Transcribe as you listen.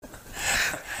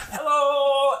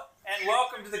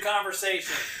to the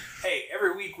conversation. Hey,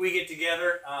 every week we get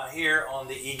together here on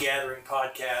the eGathering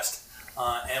podcast,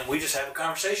 and we just have a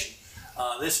conversation.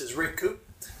 This is Rick Coop,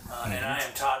 and I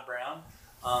am Todd Brown,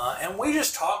 and we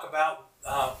just talk about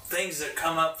things that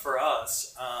come up for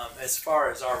us as far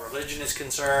as our religion is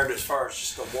concerned, as far as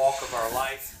just the walk of our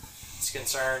life is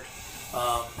concerned,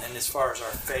 and as far as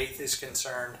our faith is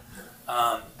concerned.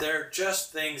 They're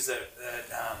just things that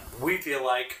we feel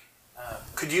like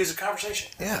could use a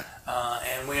conversation. Yeah.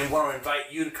 And we want to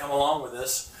invite you to come along with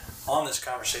us on this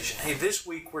conversation. Hey, this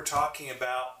week we're talking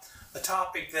about a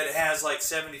topic that has like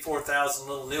 74,000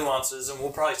 little nuances, and we'll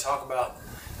probably talk about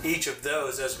each of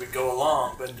those as we go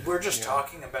along. But we're just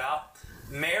talking about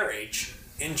marriage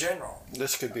in general.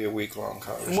 This could be a week-long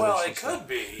conversation. Well, it could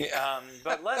be,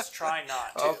 but let's try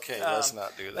not to. Okay, let's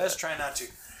not do that. Let's try not to.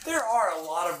 There are a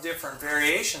lot of different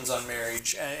variations on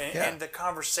marriage and the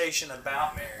conversation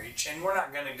about marriage, and we're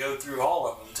not going to go through all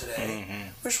of them today. Mm-hmm.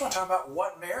 We just want to talk about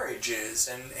what marriage is,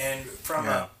 and from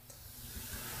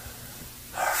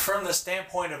the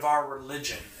standpoint of our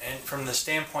religion and from the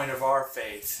standpoint of our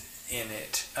faith in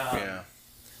it.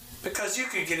 Because you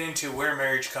could get into where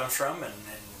marriage comes from and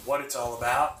what it's all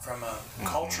about from a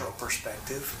cultural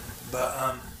perspective,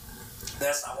 but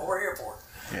that's not what we're here for.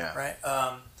 Yeah. Right?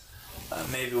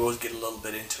 Maybe we'll get a little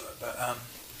bit into it, but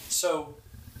so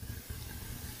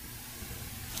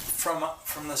from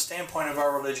the standpoint of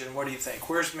our religion, what do you think?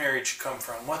 Where's marriage come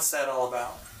from? What's that all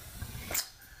about?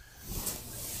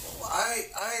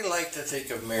 I like to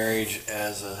think of marriage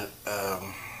as a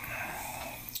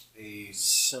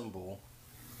symbol.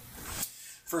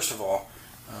 First of all,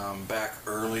 back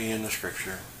early in the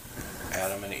scripture,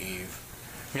 Adam and Eve.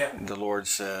 Yeah. The Lord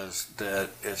says that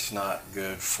it's not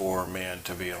good for man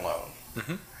to be alone.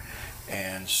 Mm-hmm.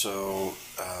 And so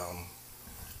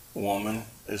woman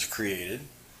is created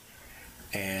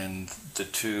and the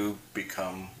two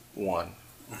become one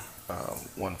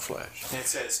flesh. And it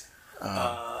says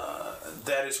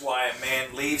that is why a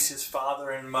man leaves his father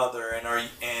and mother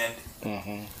and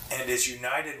is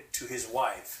united to his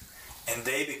wife, and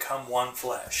they become one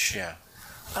flesh. Yeah.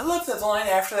 I love the line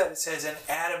after that. It says, and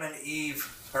Adam and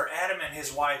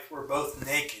his wife were both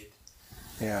naked.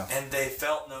 Yeah. And they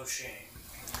felt no shame.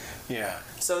 Yeah.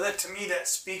 So that, to me, that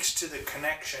speaks to the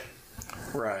connection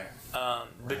Right.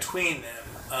 Between them,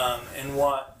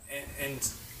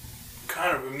 and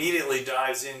kind of immediately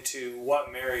dives into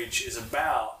what marriage is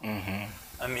about. Mm-hmm.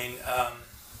 I mean,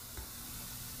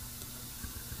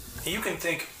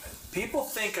 people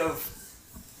think of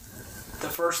the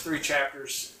first 3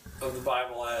 chapters of the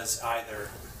Bible as either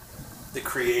the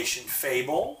creation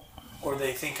fable, or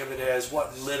they think of it as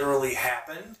what literally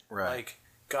happened. Right. Like,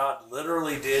 God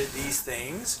literally did these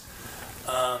things.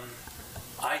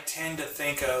 I tend to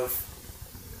think of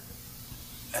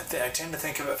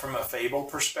it from a fable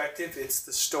perspective. It's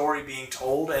the story being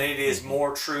told, and it is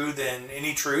more true than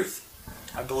any truth.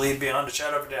 I believe beyond a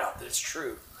shadow of a doubt that it's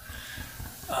true.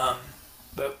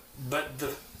 But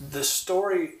the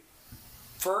story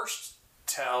first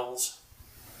tells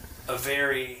a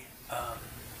very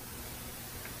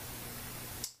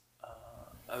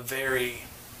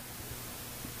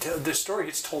the story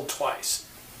gets told twice.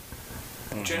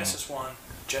 Mm-hmm. Genesis 1,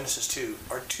 Genesis 2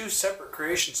 are 2 separate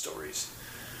creation stories.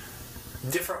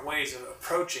 Different ways of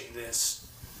approaching this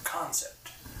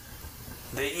concept.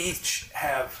 They each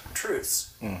have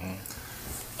truths. Mm-hmm.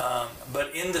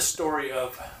 But in the story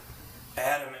of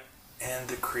Adam and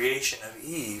the creation of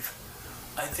Eve,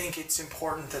 I think it's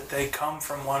important that they come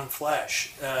from one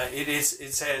flesh.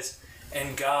 It says,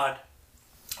 and God,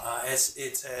 as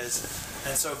it says,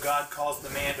 and so God caused the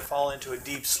man to fall into a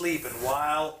deep sleep, and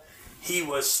while he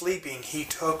was sleeping, he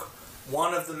took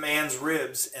one of the man's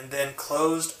ribs and then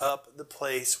closed up the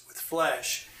place with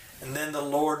flesh. And then the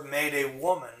Lord made a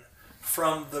woman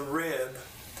from the rib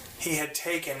he had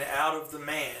taken out of the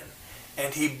man,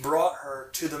 and he brought her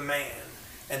to the man.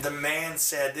 And the man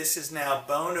said, this is now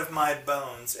bone of my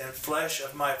bones and flesh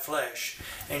of my flesh,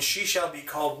 and she shall be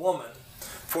called woman,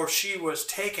 for she was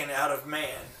taken out of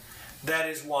man. That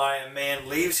is why a man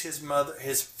leaves his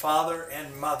father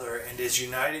and mother, and is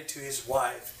united to his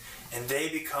wife, and they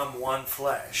become one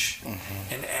flesh.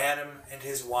 Mm-hmm. And Adam and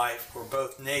his wife were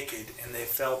both naked, and they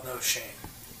felt no shame.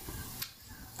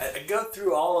 I go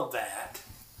through all of that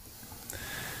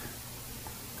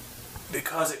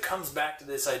because it comes back to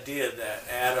this idea that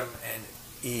Adam and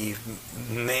Eve,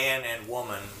 man and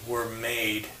woman, were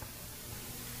made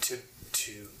to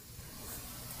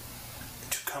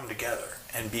come together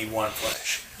and be one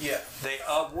flesh. Yeah. They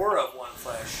were of one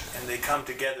flesh, and they come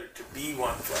together to be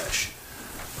one flesh.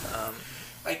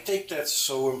 I think that's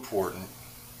so important.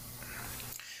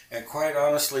 And quite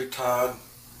honestly, Todd,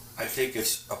 I think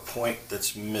it's a point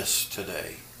that's missed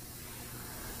today.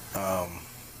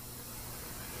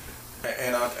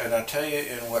 And I'll tell you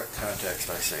in what context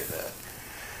I say that.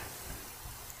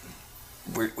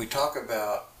 We talk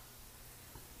about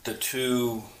the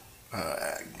two,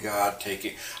 God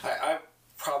taking. I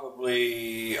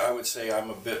would say I'm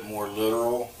a bit more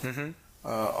literal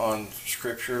on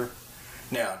Scripture.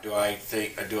 Now, do I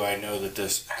know that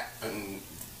this happened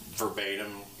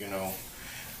verbatim? You know,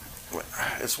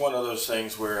 it's one of those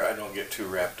things where I don't get too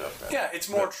wrapped up in it. Yeah, it's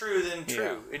more true than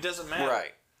true. Yeah. It doesn't matter.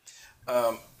 Right.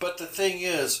 But the thing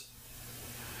is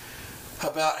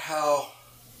about how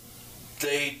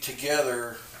they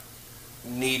together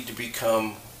need to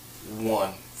become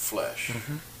one flesh.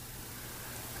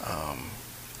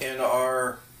 In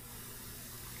our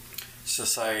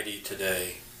society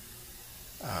today,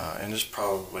 and it's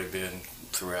probably been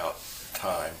throughout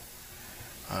time,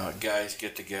 guys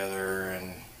get together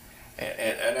and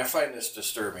I find this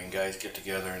disturbing. Guys get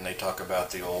together and they talk about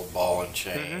the old ball and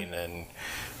chain and,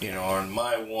 you know, and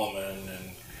my woman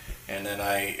and then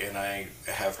I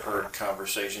have heard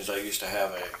conversations. I used to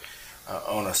have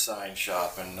own a sign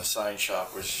shop, and the sign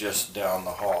shop was just down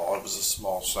the hall. It was a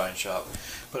small sign shop,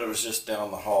 but it was just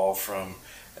down the hall from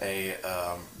a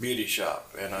beauty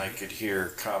shop, and I could hear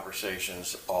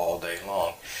conversations all day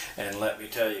long. And let me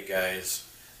tell you guys,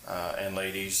 and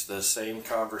ladies, the same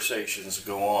conversations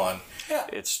go on. Yeah.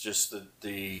 It's just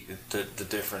the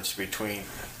difference between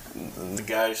the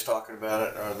guys talking about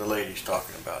it or the ladies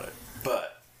talking about it.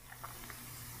 But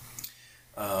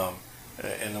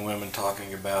and the women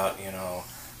talking about, you know,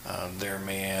 their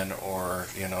man, or,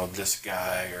 you know, this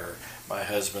guy, or my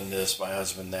husband this, my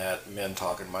husband that. Men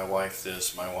talking, my wife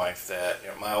this, my wife that. You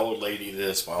know, my old lady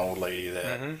this, my old lady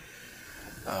that.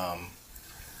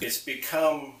 It's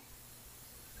become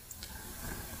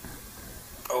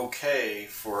okay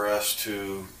for us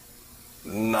to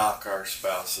knock our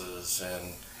spouses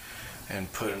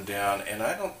and put them down, and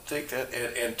I don't think that,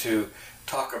 and to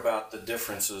talk about the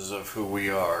differences of who we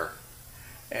are,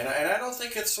 and I don't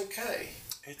think it's okay.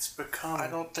 It's become. I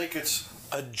don't think it's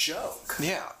a joke.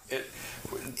 Yeah,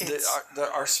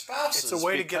 our spouses. It's a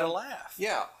way to get a laugh.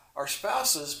 Yeah, our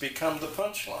spouses become the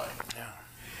punchline. Yeah,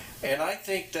 and I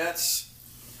think that's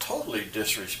totally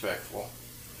disrespectful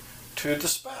to the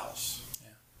spouse.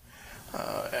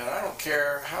 And I don't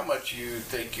care how much you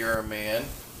think you're a man.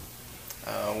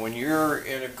 When you're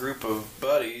in a group of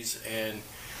buddies and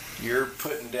you're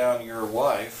putting down your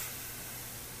wife,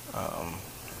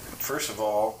 first of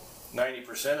all,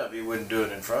 90% of you wouldn't do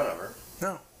it in front of her.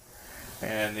 No.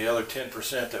 And the other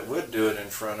 10% that would do it in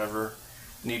front of her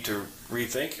need to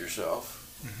rethink yourself.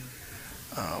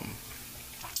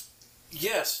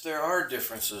 Yes, there are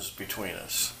differences between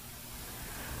us.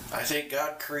 I think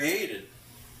God created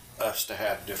us to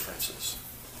have differences.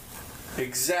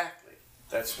 Exactly.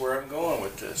 That's where I'm going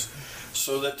with this.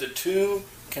 So that the two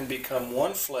can become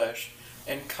one flesh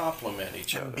and complement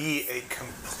each other. Be a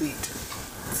complete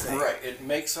thing. Right. It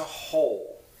makes a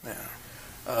whole.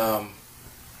 Yeah.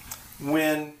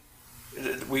 When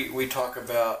we talk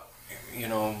about, you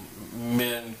know,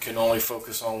 men can only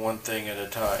focus on one thing at a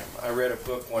time. I read a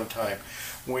book one time.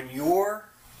 When you're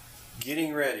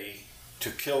getting ready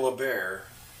to kill a bear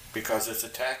because it's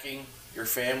attacking your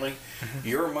family,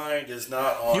 your mind is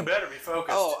not on... You better be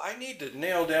focused. Oh, I need to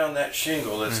nail down that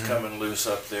shingle that's coming loose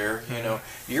up there. You know,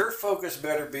 your focus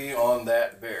better be on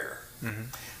that bear.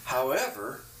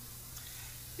 However,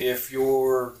 if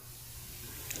you're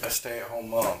a stay-at-home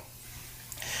mom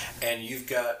and you've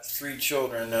got 3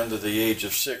 children under the age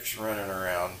of 6 running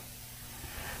around,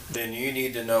 then you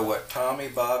need to know what Tommy,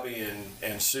 Bobby,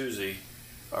 and Susie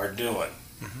are doing.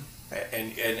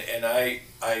 And I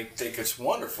think it's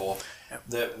wonderful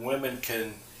that women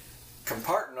can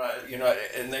compartmentalize, you know,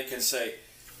 and they can say,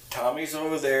 Tommy's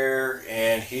over there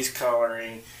and he's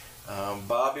coloring,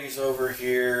 Bobby's over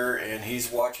here and he's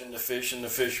watching the fish in the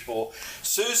fishbowl.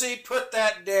 Susie, put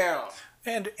that down.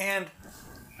 And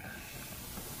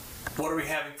what are we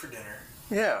having for dinner?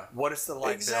 Yeah. What is the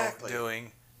light bill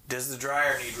doing? Does the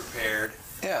dryer need repaired?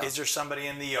 Yeah. Is there somebody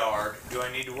in the yard? Do I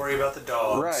need to worry about the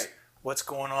dogs? Right. What's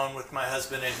going on with my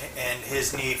husband and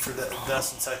his need for the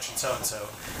thus and such and so and so?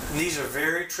 And these are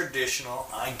very traditional.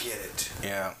 I get it.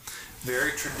 Yeah.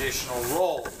 Very traditional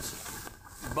roles.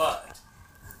 But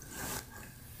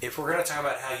if we're going to talk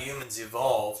about how humans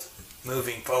evolved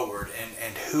moving forward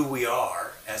and who we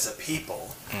are as a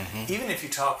people, even if you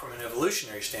talk from an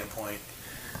evolutionary standpoint,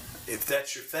 if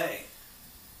that's your thing,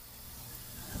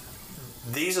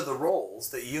 these are the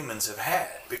roles that humans have had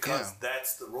because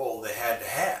that's the role they had to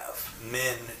have.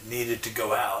 Men needed to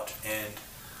go out and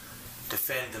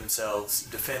defend themselves,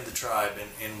 defend the tribe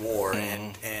in war,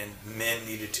 and men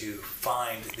needed to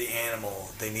find the animal.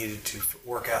 They needed to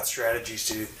work out strategies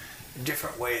to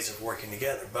different ways of working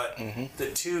together. But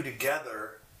the two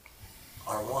together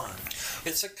are one.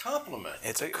 It's a complement.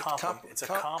 It's a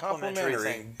complementary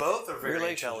thing. Both are very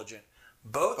intelligent.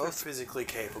 Both are physically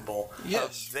capable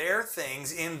of their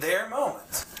things in their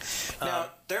moments.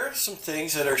 Now, there are some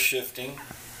things that are shifting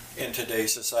in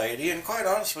today's society, and quite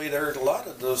honestly, there are a lot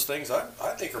of those things I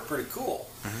think are pretty cool.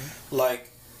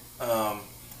 Like,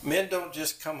 men don't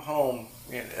just come home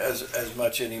as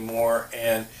much anymore,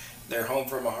 and they're home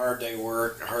from a hard day,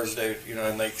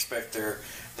 and they expect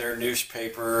their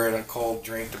newspaper and a cold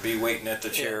drink to be waiting at the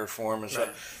chair for them and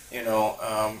stuff.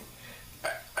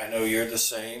 I know you're the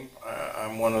same.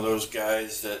 I'm one of those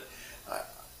guys that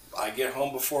I get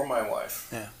home before my wife.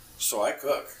 Yeah. So I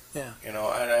cook. Yeah. And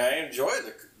I enjoy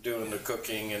doing the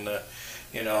cooking and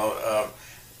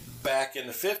back in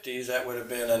the 50s that would have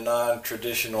been a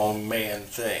non-traditional man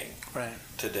thing. Right.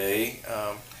 Today,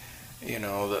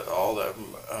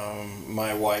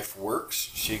 my wife works.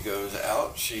 She goes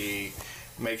out. She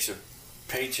makes a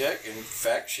paycheck. In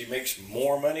fact, she makes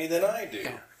more money than I do.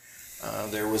 Yeah.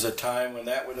 There was a time when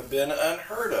that would have been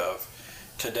unheard of.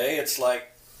 Today, it's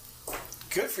like,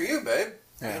 good for you, babe.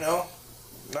 Yeah.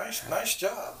 Nice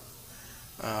job.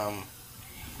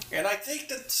 And I think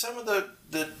that some of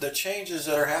the changes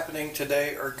that are happening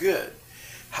today are good.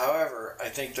 However, I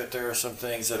think that there are some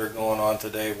things that are going on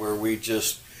today where we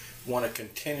just want to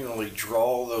continually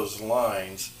draw those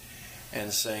lines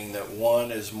and saying that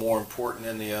one is more important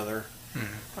than the other,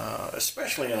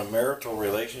 especially in a marital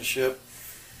relationship.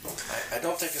 I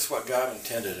don't think it's what God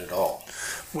intended at all.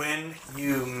 When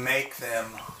you make them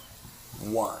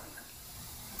one,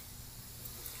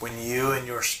 when you and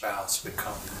your spouse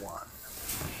become one,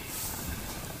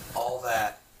 all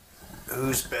that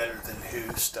who's better than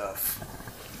who stuff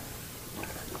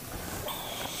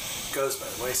goes by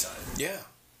the wayside. Yeah.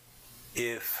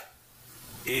 If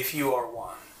you are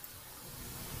one,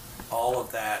 all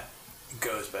of that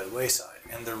goes by the wayside.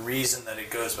 And the reason that it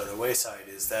goes by the wayside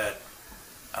is that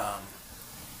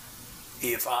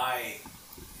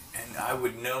I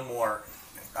would no more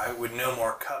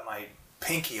cut my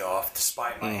pinky off to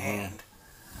spite my hand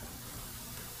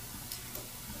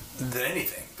than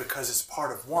anything, because it's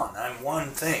part of one. I'm one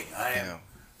thing.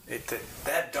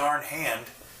 That darn hand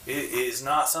is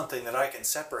not something that I can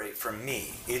separate from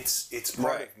me. It's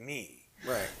part of me.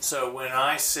 Right. So when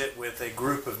I sit with a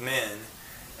group of men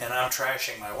and I'm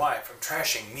trashing my wife, I'm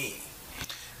trashing me.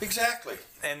 Exactly.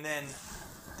 And then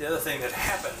the other thing that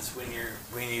happens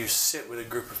when you sit with a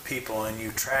group of people and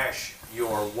you trash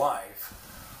your wife,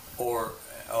 or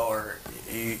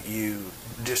you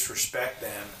disrespect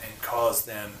them and cause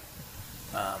them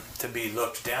to be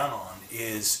looked down on,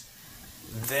 is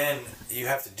then you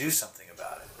have to do something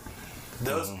about it.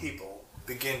 Those people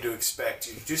begin to expect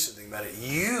you to do something about it.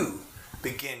 You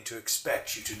begin to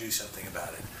expect you to do something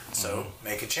about it. So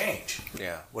make a change.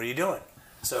 Yeah. What are you doing?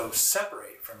 So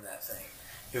separate from that thing.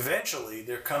 Eventually,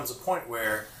 there comes a point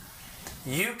where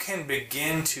you can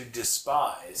begin to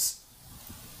despise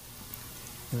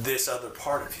this other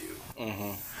part of you.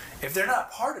 If they're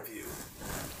not part of you,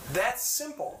 that's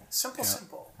simple.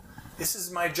 Simple. This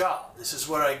is my job. This is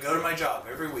what I go to my job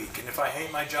every week. And if I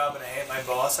hate my job and I hate my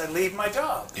boss, I leave my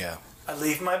job. Yeah. I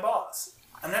leave my boss.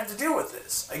 I don't have to deal with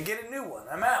this. I get a new one.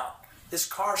 I'm out. This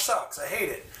car sucks. I hate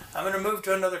it. I'm going to move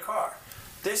to another car.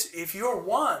 If you're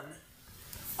one,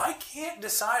 I can't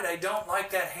decide I don't like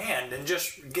that hand and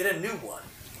just get a new one.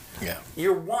 Yeah.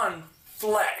 You're one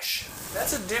flesh.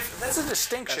 That's a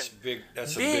distinction. That's big.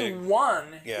 That's Being a big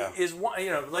one Yeah. is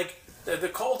one. Like the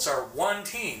Colts are one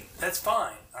team. That's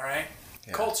fine. All right.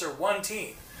 Yeah. Colts are one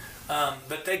team,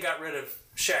 but they got rid of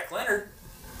Shaq Leonard.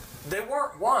 They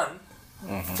weren't one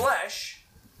flesh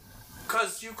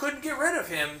because you couldn't get rid of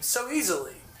him so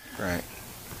easily. Right.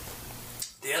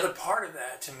 The other part of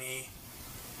that, to me,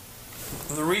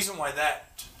 the reason why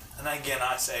that, and again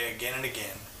I say again and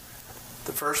again,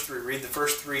 read the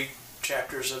first three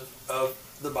chapters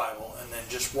of the Bible and then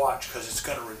just watch, because it's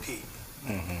going to repeat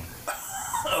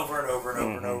over and over and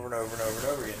over and over and over and over and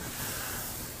over again.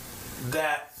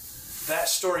 That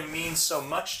story means so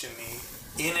much to me,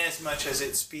 in as much as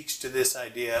it speaks to this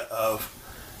idea of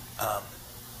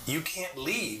you can't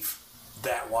leave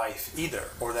that wife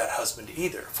either, or that husband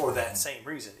either, for that same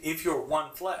reason, if you're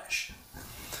one flesh.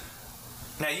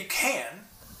 Now you can,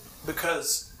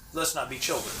 because let's not be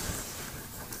children.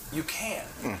 You can.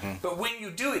 But when you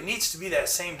do, it needs to be that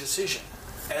same decision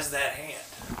as that hand.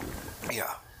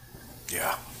 Yeah.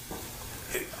 Yeah.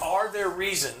 Are there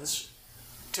reasons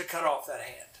to cut off that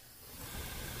hand?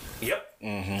 Yep,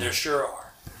 there sure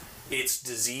are. It's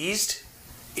diseased.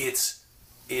 It's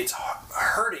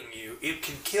hurting you. It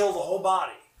can kill the whole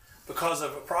body because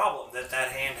of a problem that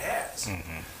hand has.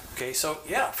 Okay, so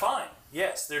yeah, fine.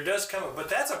 Yes, there does come, but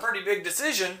that's a pretty big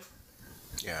decision.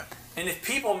 Yeah. And if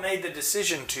people made the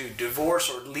decision to divorce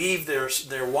or leave their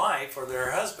wife or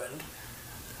their husband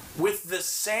with the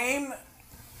same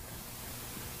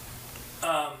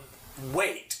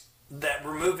weight that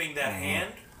removing that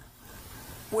hand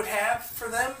would have for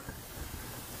them,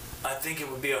 I think it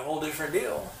would be a whole different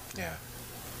deal. Yeah.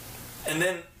 And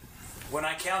then when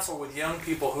I counsel with young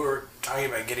people who are talking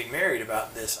about getting married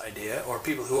about this idea, or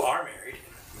people who are married,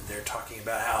 they're talking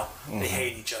about how they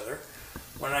hate each other.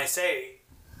 When I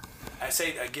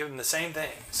give them the same thing.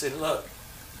 I said, look,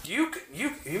 you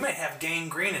may have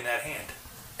gangrene in that hand,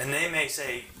 and they may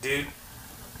say, dude,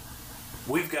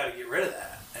 we've got to get rid of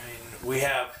that. I mean, we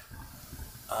have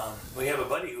a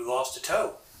buddy who lost a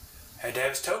toe, had to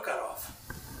have his toe cut off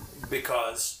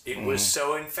because it was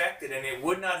so infected and it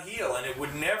would not heal and it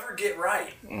would never get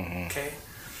right. Okay,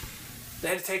 they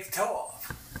had to take the toe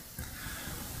off.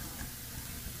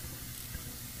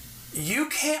 You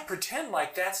can't pretend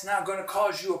like that's not going to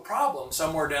cause you a problem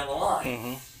somewhere down the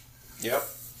line. Yep.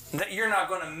 That you're not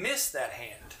going to miss that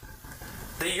hand.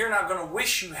 That you're not going to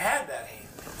wish you had that hand.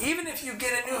 Even if you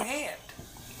get a new hand,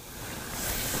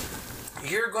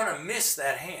 you're going to miss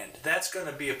that hand. That's going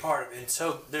to be a part of it. And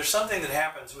so there's something that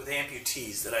happens with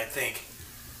amputees that I think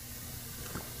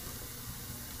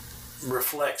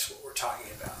reflects what we're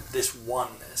talking about. This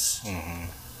oneness.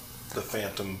 The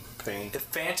phantom pain. The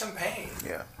phantom pain.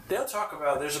 Yeah. They'll talk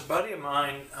about, there's a buddy of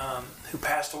mine who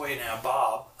passed away now,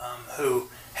 Bob, who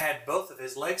had both of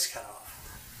his legs cut off.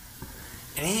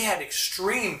 And he had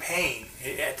extreme pain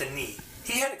at the knee.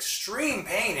 He had extreme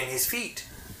pain in his feet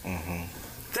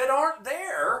that aren't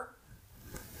there,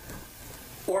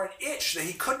 or an itch that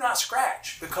he could not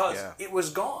scratch because it was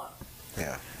gone.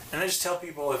 Yeah. And I just tell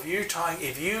people,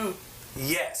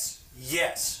 yes,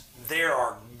 there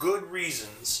are good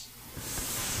reasons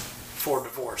for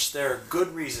divorce. There are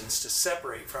good reasons to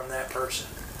separate from that person.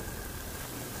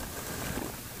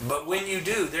 But when you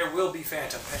do, there will be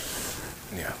phantom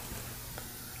pain. Yeah.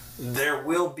 There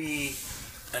will be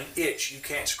an itch you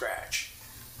can't scratch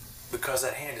because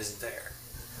that hand isn't there.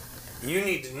 You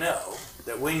need to know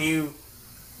that when you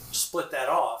split that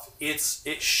off, it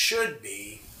should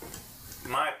be,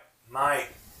 my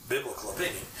biblical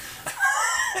opinion,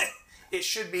 it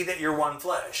should be that you're one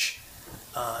flesh.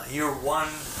 You're one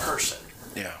person.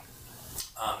 Yeah.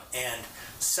 And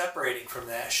separating from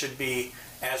that should be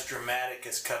as dramatic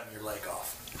as cutting your leg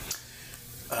off.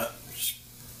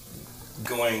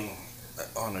 Going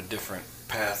on a different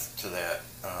path to that,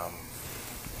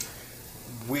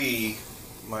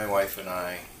 my wife and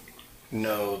I,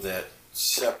 know that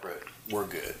separate, we're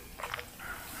good.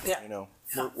 Yeah. You know,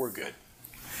 we're good.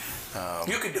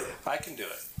 You can do it. I can do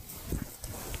it.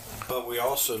 But we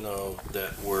also know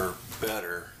that we're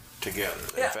better together.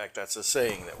 Yeah. In fact, that's a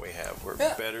saying that we have. We're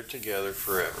better together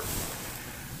forever.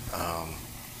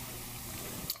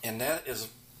 And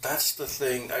that's the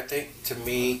thing, I think, to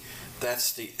me,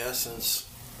 that's the essence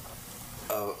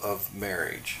of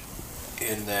marriage,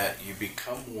 in that you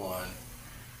become one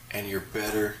and you're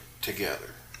better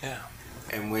together. Yeah.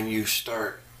 And when you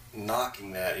start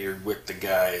knocking that, you're with the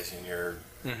guys and you're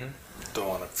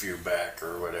throwing a few back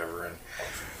or whatever, and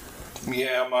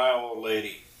yeah, my old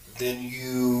lady, then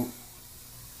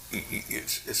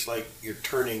it's like you're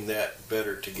turning that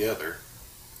better together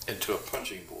into a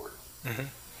punching board.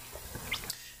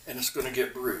 And it's going to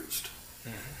get bruised.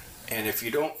 And if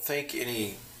you don't think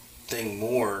anything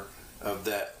more of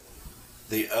that,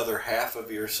 the other half of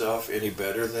yourself any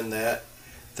better than that,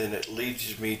 then it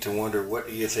leads me to wonder, what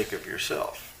do you think of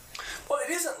yourself? Well,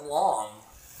 it isn't long.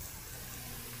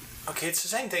 Okay, it's the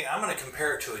same thing. I'm going to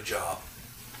compare it to a job.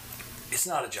 It's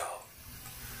not a job.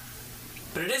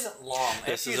 But it isn't long.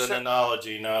 This is an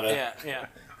analogy, not a... Yeah.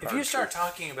 If you start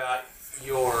talking about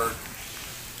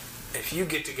if you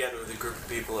get together with a group of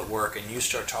people at work and you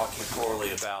start talking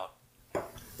poorly about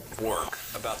work,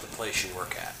 about the place you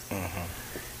work at,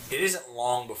 it isn't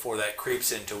long before that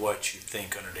creeps into what you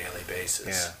think on a daily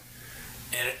basis.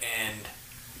 Yeah. And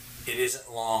it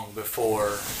isn't long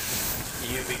before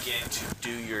you begin to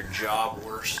do your job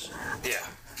worse. Yeah.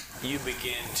 You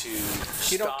begin to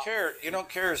You don't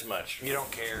care as much. You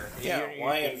don't care.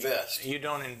 Why invest? You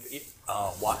don't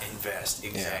invest.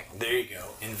 Exactly. Yeah. There you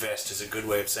go. Invest is a good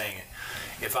way of saying it.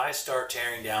 If I start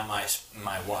tearing down my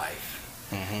wife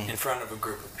in front of a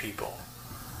group of people,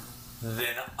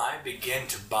 then I begin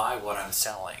to buy what I'm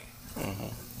selling.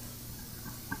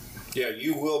 Yeah,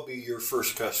 you will be your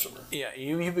first customer. Yeah,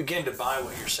 you begin to buy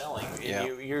what you're selling. Yeah.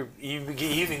 You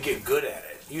even get good at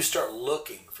it. You start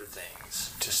looking for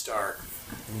things to start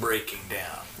breaking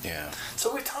down. Yeah.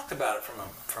 So we talked about it from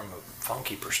a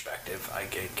funky perspective, I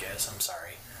guess. I'm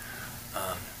sorry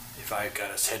if I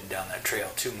got us heading down that trail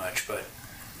too much. But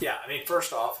yeah, I mean,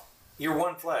 first off, you're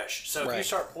one flesh. So if you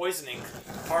start poisoning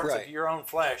parts of your own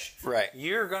flesh,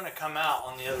 you're going to come out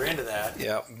on the other end of that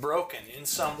broken in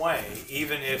some way,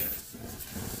 even if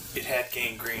it had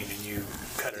gangrene and you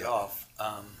cut it off.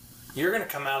 You're going to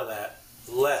come out of that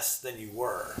less than you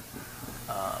were.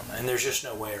 And there's just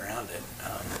no way around it.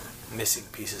 Missing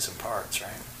pieces and parts,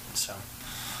 right? So,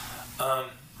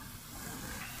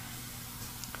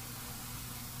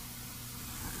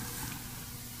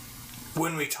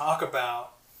 when we talk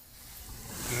about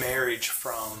marriage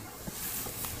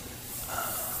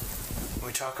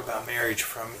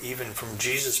even from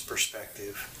Jesus'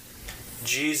 perspective,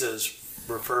 Jesus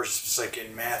refers, it's like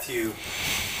in Matthew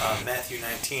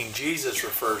 19, Jesus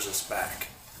refers us back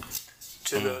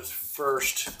to those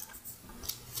first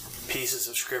pieces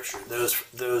of scripture,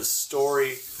 those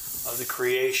story of the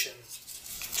creation.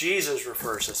 Jesus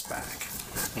refers us back.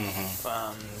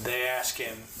 They ask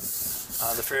him,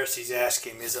 the Pharisees ask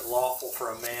him, is it lawful for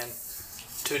a man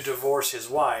to divorce his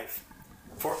wife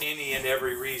for any and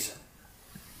every reason?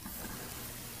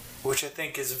 Which I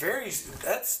think is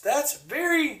that's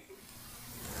very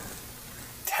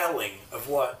telling of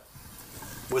what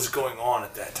was going on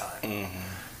at that time.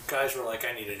 Guys were like,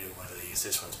 I need a new one of these.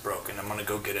 This one's broken. I'm going to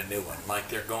go get a new one. Like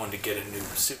they're going to get a new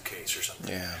suitcase or something.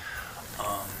 Yeah.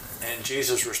 And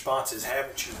Jesus' response is,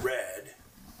 haven't you read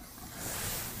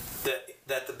that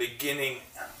at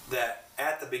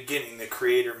the beginning the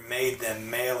Creator made them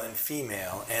male and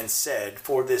female and said,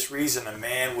 for this reason a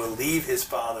man will leave his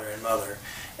father and mother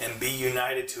and be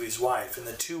united to his wife, and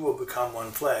the two will become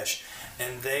one flesh,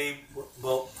 and they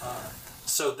will...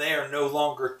 So they are no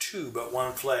longer two, but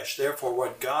one flesh. Therefore,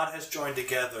 what God has joined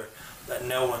together, let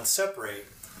no one separate.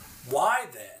 Why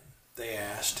then, they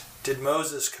asked, did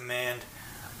Moses command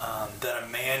that a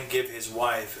man give his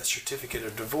wife a certificate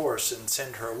of divorce and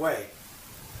send her away?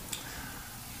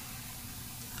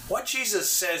 What Jesus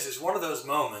says is one of those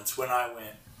moments when I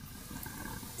went,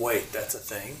 wait, that's a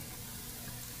thing?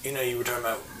 You know, we were talking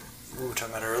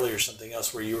about earlier something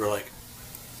else where you were like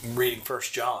reading 1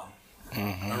 John.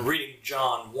 Reading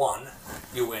John 1,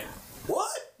 you went,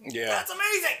 what? Yeah. That's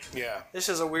amazing. Yeah. This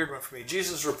is a weird one for me.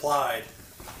 Jesus replied,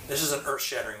 this is an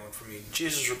earth-shattering one for me.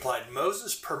 Jesus replied,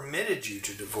 Moses permitted you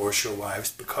to divorce your wives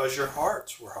because your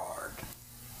hearts were hard.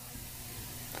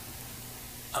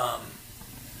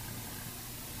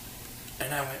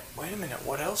 And I went, wait a minute,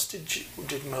 what else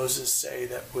did Moses say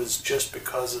that was just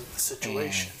because of the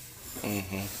situation?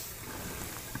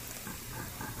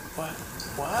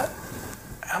 What?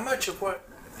 How much of what?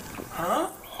 Huh?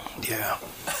 Yeah.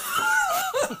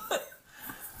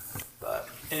 But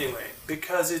anyway,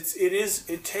 because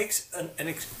it takes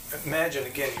imagine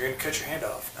again, you're going to cut your hand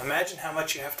off. Imagine how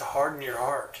much you have to harden your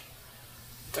heart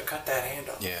to cut that hand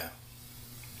off. Yeah.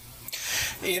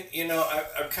 You know,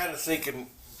 I'm kind of thinking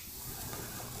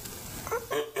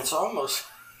it's almost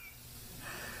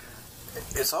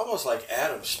like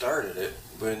Adam started it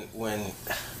when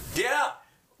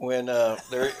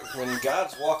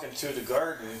God's walking through the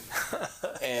garden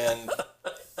and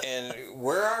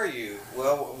where are you?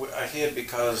 Well, I hid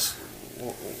because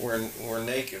we're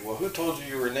naked. Well, who told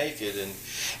you were naked?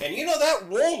 And you know that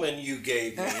woman you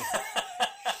gave me.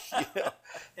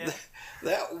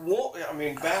 That woman. I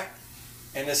mean, back,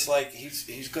 and it's like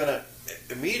he's gonna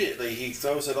immediately he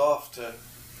throws it off to,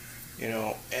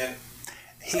 and.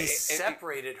 He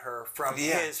separated her from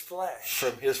his flesh.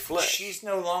 From his flesh. She's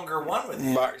no longer one with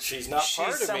him. She's not part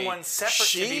of me. She's someone separate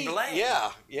to be blamed.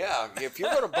 Yeah. If you're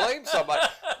going to blame somebody,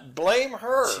 blame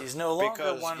her. She's no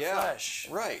longer one flesh.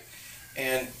 Right.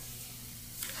 And,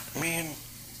 man,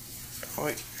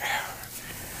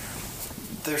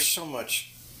 there's so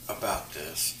much about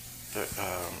this.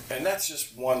 And that's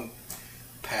just one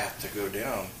path to go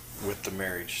down with the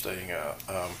marriage thing.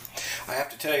 I have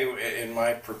to tell you, in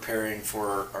my preparing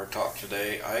for our talk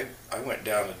today, I went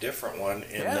down a different one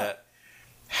in that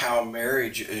how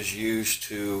marriage is used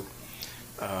to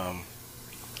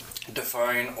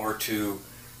define or to,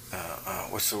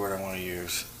 what's the word I want to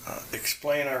use?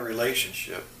 Explain our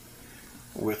relationship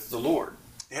with the Lord.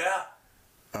 Yeah.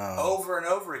 Over and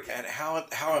over again. And how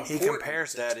important he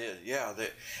compares that is. Yeah.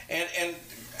 And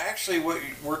actually what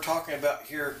we're talking about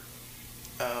here,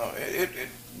 it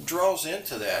draws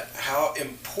into that, how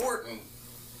important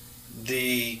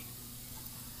the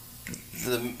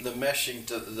meshing,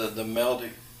 to the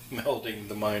melding melding,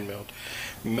 the mind meld,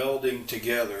 melding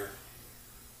together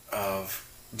of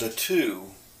the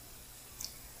two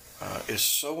is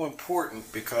so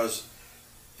important because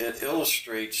it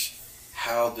illustrates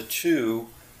how the two,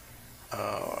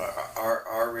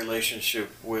 our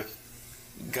relationship with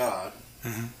God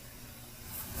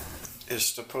is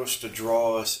supposed to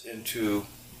draw us into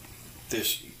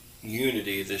this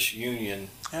unity, this union.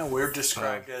 Yeah, we're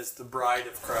described as the bride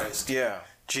of Christ. Yeah.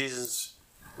 Jesus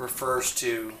refers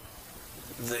to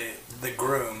the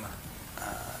groom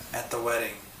at the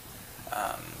wedding.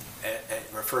 It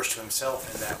refers to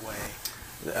himself in that way.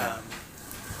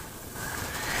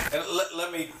 And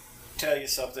let me tell you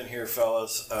something here,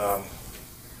 fellas. I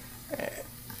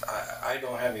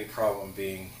don't have any problem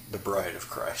being the bride of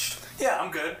Christ. Yeah,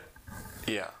 I'm good.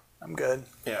 Yeah. I'm good.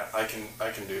 Yeah, I can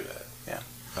do that. Yeah.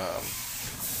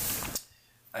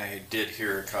 I did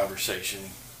hear a conversation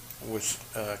with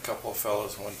a couple of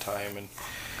fellows one time and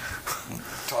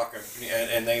talking,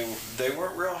 and they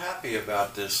weren't real happy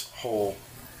about this whole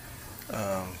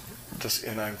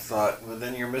and I thought, well,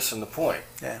 then you're missing the point.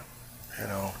 Yeah. You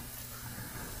know.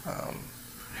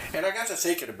 And I got to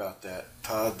thinking about that,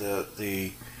 Todd,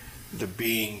 the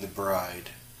being the bride.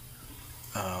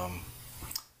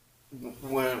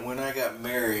 When I got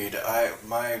married,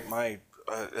 my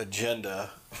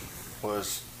agenda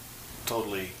was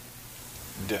totally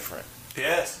different.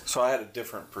 Yes. So I had a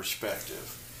different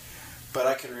perspective. But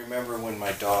I can remember when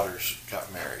my daughters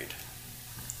got married,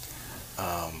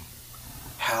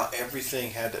 how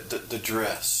everything had the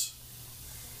dress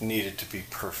needed to be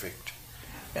perfect,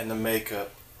 and the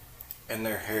makeup, and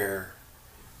their hair,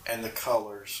 and the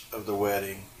colors of the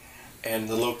wedding, and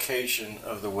the location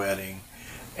of the wedding,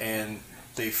 and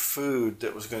the food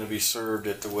that was going to be served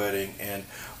at the wedding, and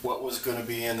what was going to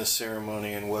be in the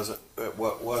ceremony and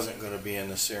what wasn't going to be in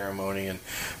the ceremony, and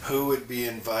who would be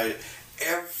invited.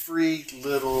 Every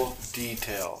little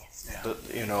detail, yeah.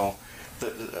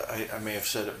 I may have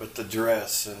said it, but the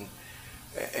dress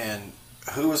and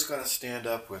who was going to stand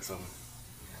up with them.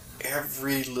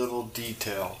 Every little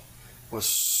detail was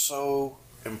so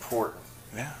important.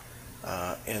 Yeah.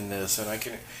 In this, and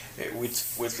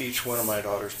with each one of my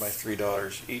daughters, my 3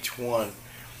 daughters, each one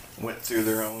went through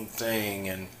their own thing,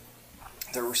 and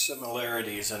there were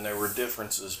similarities and there were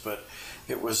differences, but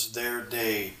it was their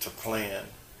day to plan.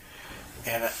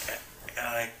 And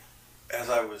I, as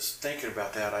I was thinking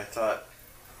about that, I thought,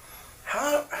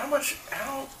 how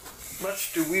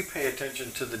much do we pay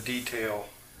attention to the detail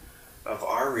of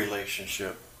our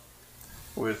relationship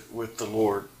with the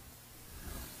Lord,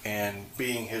 and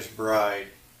being His bride,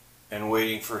 and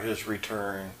waiting for His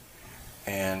return,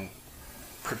 and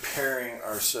preparing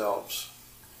ourselves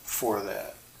for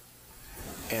that?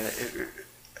 And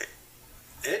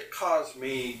it caused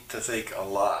me to think a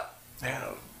lot,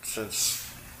 since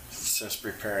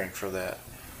preparing for that.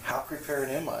 How prepared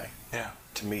am I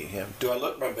to meet Him? Do I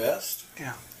look my best?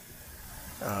 Yeah.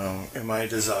 Am I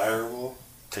desirable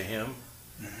to Him?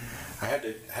 Mm-hmm. I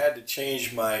had to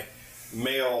change my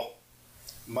male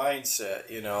mindset,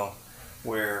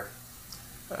 where,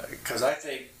 because I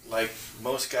think, like,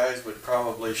 most guys would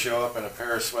probably show up in a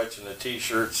pair of sweats and a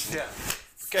t-shirts. Yeah.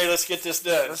 Okay, let's get this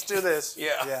done. Let's do this.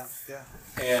 Yeah.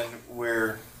 And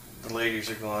where the ladies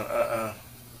are going,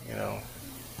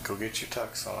 go get your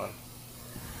tux on,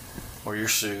 or your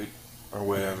suit, or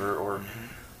whatever, or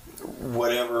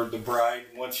whatever the bride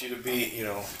wants you to be,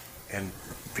 and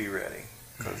be ready,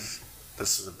 because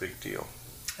this is a big deal.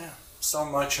 Yeah. So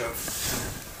much of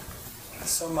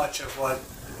what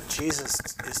Jesus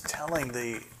is telling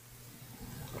the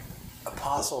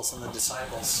apostles and the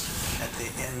disciples at the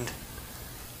end,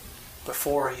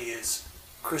 before He is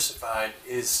crucified,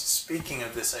 is speaking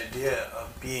of this idea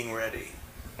of being ready.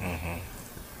 Mm-hmm.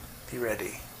 Be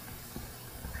ready.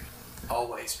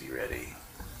 Always be ready.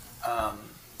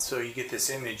 So you get this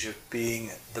image of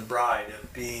being the bride,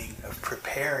 of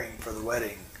preparing for the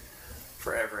wedding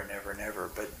forever and ever and ever.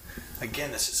 But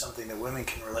again, this is something that women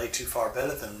can relate to far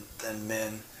better than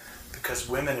men, because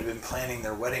women have been planning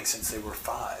their wedding since they were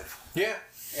 5. Yeah.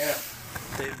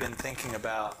 They've been thinking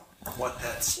about what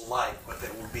that's like, what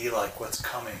that will be like, what's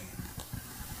coming,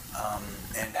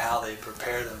 and how they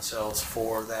prepare themselves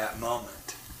for that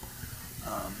moment.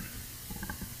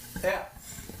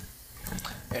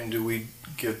 And do we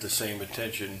give the same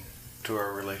attention to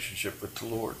our relationship with the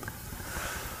Lord?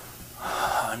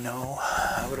 No,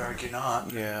 I would argue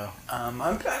not. Yeah.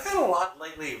 I've had a lot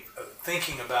lately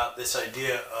thinking about this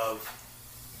idea of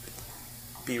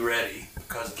be ready,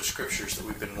 because of the scriptures that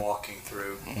we've been walking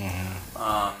through.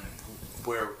 Mm-hmm.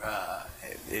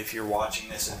 if you're watching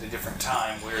this at a different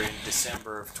time, we're in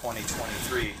December of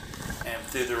 2023, and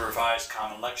through the Revised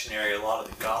Common Lectionary, a lot of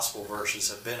the gospel verses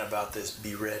have been about this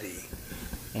 "be ready,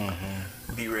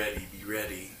 be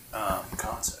ready"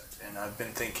 concept, and I've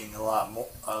been thinking a lot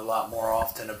more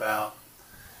often about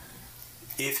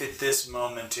if at this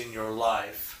moment in your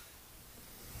life,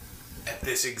 at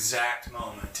this exact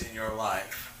moment in your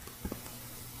life,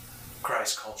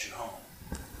 Christ called you home.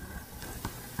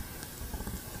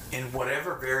 In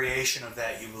whatever variation of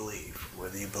that you believe,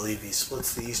 whether you believe he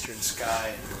splits the eastern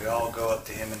sky and we all go up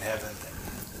to him in heaven,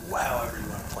 and however you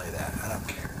want to play that, I don't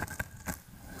care.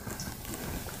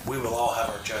 We will all have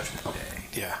our judgment day.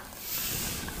 Yeah.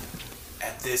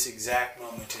 At this exact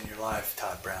moment in your life,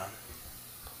 Todd Brown,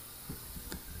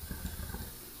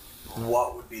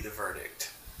 what would be the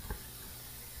verdict?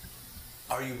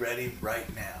 Are you ready right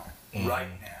now? Right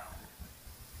now.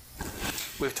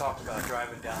 We've talked about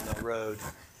driving down the road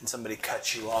and somebody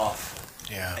cuts you off,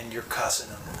 and you're cussing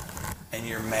them, and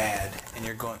you're mad, and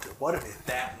you're going through. What if at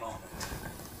that moment,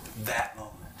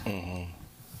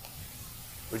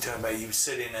 we're talking about you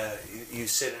sit in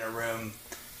a room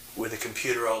with a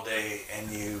computer all day,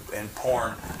 and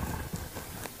porn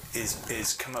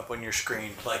is come up on your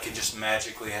screen like it just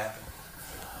magically happened,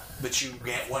 but you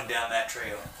went down that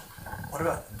trail. What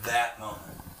about that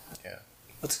moment? Yeah.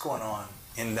 What's going on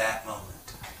in that moment?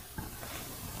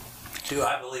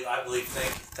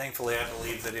 Thankfully, I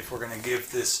believe that if we're going to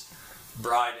give this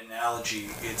bride analogy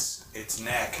its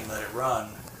neck and let it run,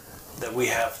 that we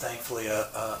have, thankfully,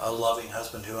 a loving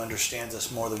husband who understands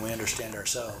us more than we understand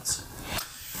ourselves.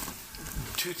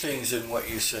 Two things in what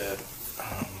you said.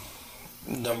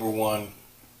 Number one,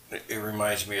 it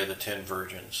reminds me of the 10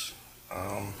 virgins.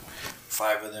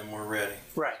 5 of them were ready.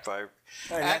 Right. 5.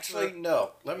 Right, Actually,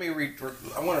 no. I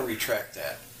want to retract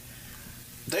that.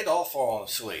 They'd all fallen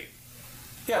asleep.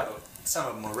 Yeah, but some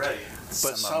of them were ready.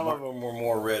 But some of them were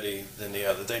more ready than the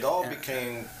other. They'd all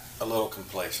became a little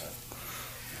complacent.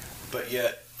 But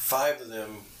yet, 5 of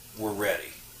them were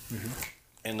ready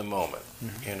in the moment.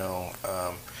 You know,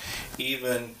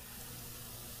 even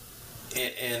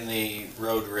in the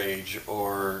road rage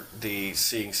or the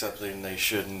seeing something they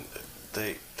shouldn't,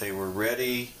 they were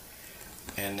ready,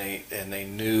 and they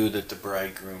knew that the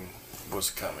bridegroom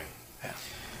was coming. Yeah.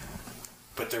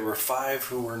 But there were 5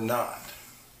 who were not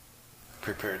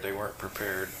prepared. They weren't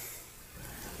prepared.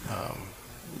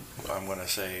 I'm going to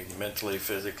say mentally,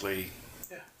 physically.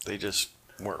 Yeah. They just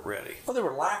weren't ready. Well, they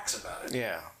were lax about it.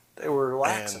 Yeah. They were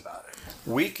lax And about it.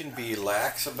 We can be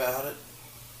lax about it,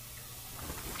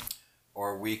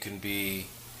 or we can be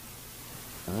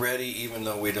ready even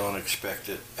though we don't expect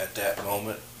it at that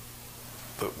moment,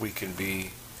 but we can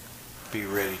be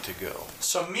ready to go.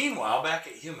 So meanwhile, back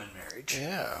at human marriage,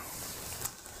 Yeah.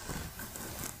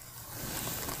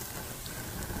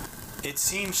 it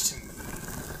seems to me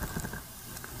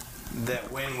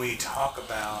that when we talk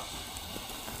about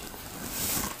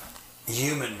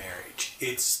human marriage,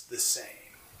 it's the same.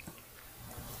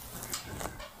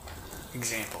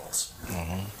 Examples.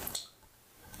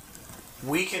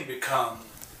 We can become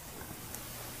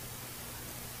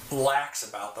lax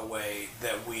about the way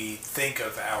that we think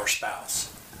of our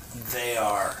spouse. They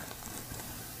are,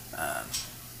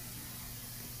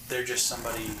 they're just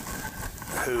somebody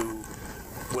who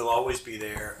will always be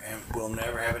there and we'll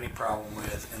never have any problem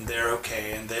with, and they're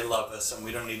okay and they love us and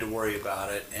we don't need to worry about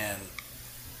it, and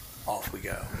off we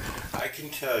go. I can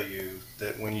tell you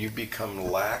that when you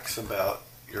become lax about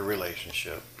your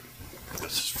relationship,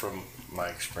 this is from my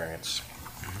experience,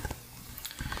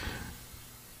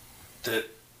 that,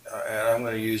 and I'm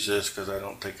going to use this because I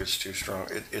don't think it's too strong,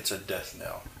 it's a death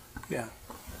knell. Yeah.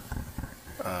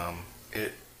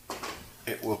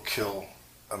 It will kill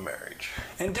a marriage.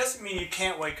 And it doesn't mean you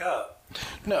can't wake up,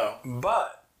 No.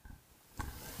 but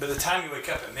by the time you wake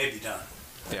up, it may be done.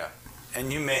 Yeah.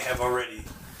 And you may have already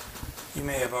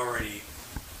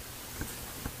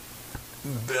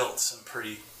built some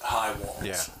pretty high walls.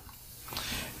 Yeah.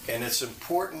 And it's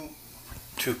important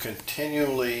to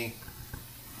continually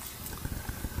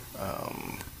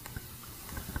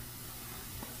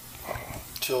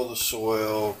till the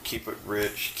soil, keep it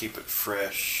rich, keep it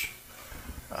fresh,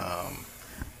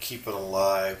 keep it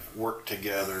alive, work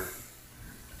together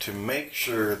to make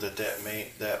sure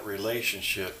that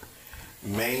relationship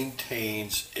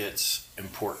maintains its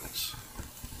importance.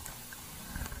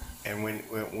 And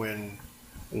when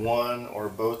one or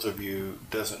both of you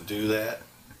doesn't do that,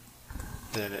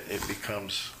 then it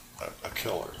becomes a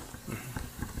killer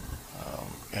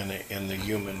in the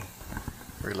human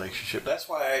relationship. That's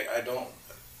why I don't,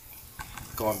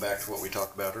 going back to what we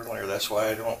talked about earlier, that's why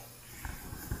I don't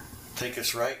think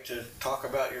it's right to talk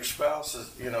about your spouse,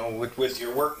 with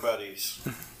your work buddies.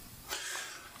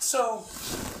 So,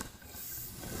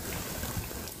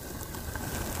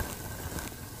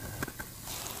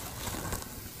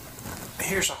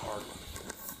 here's a hard one.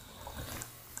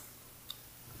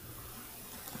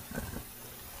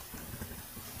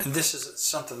 And this is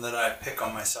something that I pick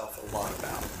on myself a lot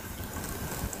about.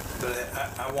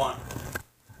 But I want,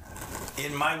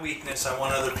 in my weakness, I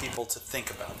want other people to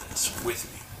think about this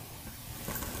with me.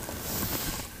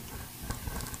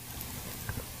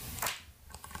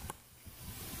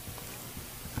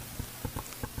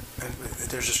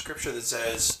 There's a scripture that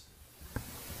says,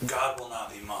 God will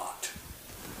not be mocked.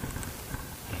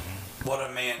 What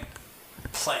a man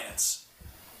plants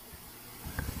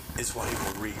is what he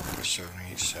will reap. So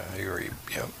he reap,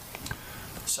 yep.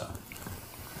 So,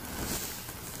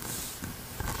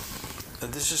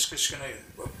 this is just going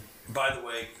to, by the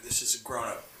way, this is a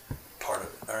grown-up part of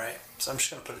it, all right? So I'm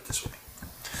just going to put it this way.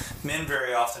 Men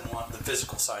very often want the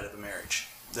physical side of a marriage.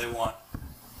 They want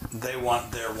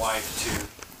their wife to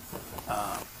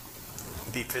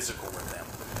be physical with them.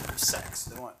 Sex.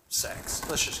 They want sex.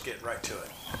 Let's just get right to it,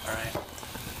 all right?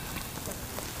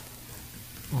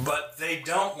 But they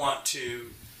don't want to,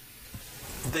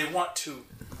 they want to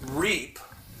reap,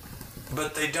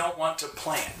 but they don't want to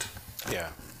plant.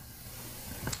 Yeah.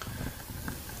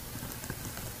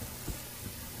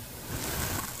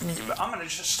 I'm going to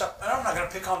just stop. I'm not going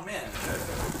to pick on men.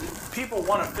 People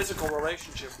want a physical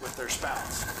relationship with their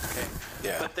spouse, okay?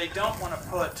 Yeah. But they don't want to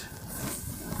put,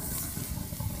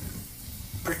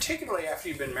 particularly after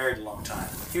you've been married a long time,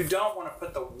 you don't want to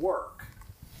put the work.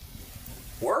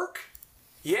 Work?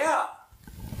 Yeah.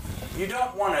 You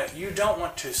don't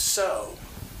want to sow,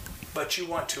 but you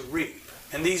want to reap.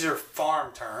 And these are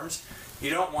farm terms.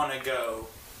 You don't want to go,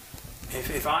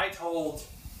 if I told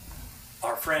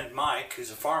our friend Mike,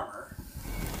 who's a farmer,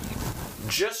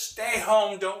 just stay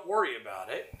home, don't worry about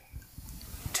it.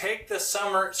 Take the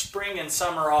spring and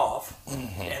summer off,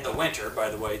 and the winter, by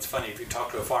the way. It's funny if you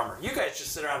talk to a farmer. You guys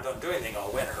just sit around and don't do anything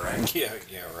all winter, right? Yeah,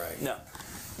 right. No.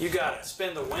 You got to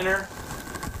spend the winter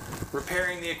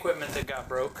repairing the equipment that got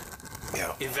broke,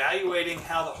 evaluating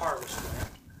how the harvest went,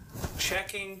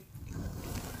 checking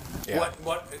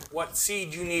what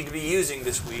seed you need to be using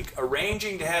this week,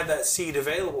 arranging to have that seed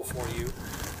available for you,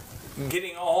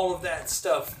 getting all of that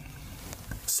stuff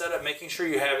set up, making sure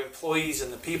you have employees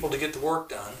and the people to get the work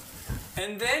done,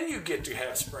 and then you get to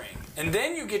have spring, and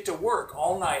then you get to work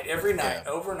all night, every night,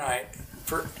 overnight,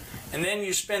 and then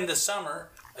you spend the summer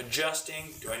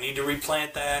adjusting. Do I need to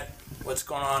replant that? What's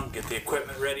going on? Get the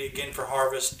equipment ready again for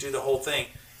harvest, do the whole thing.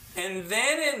 And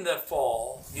then in the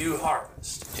fall, you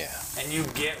harvest. Yeah. And you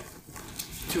get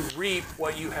to reap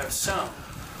what you have sown.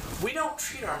 We don't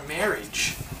treat our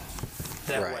marriage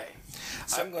that way.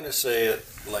 So, I'm going to say it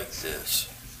like this.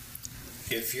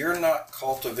 If you're not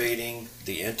cultivating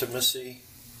the intimacy,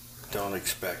 don't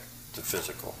expect the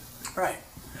physical. Right.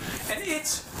 And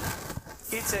it's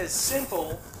as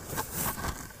simple.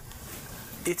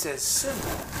 It's as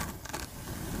simple.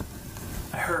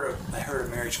 I heard a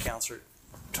marriage counselor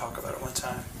talk about it one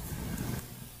time.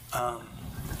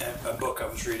 A book I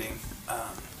was reading,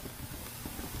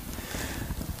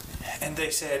 and they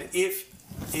said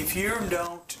if you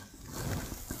don't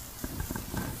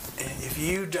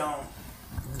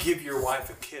give your wife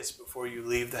a kiss before you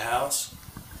leave the house,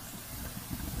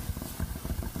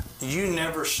 you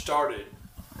never started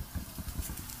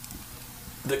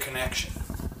the connection.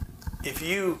 If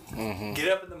you get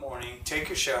up in the morning, take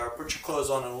your shower, put your clothes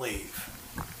on, and leave,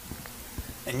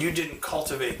 and you didn't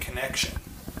cultivate connection,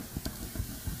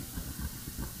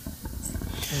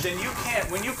 then you can't,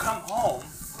 when you come home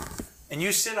and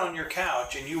you sit on your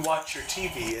couch and you watch your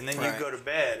TV and then you go to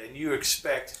bed and you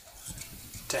expect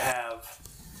to have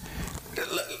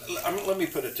let me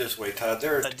put it this way, Todd.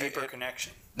 a deeper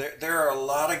connection. There are a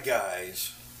lot of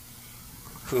guys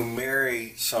who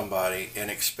marry somebody and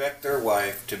expect their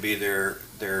wife to be their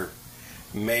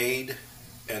maid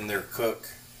and their cook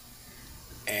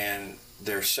and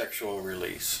their sexual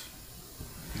release.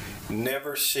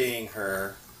 Never seeing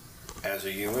her as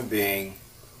a human being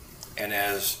and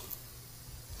as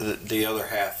the other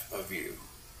half of you.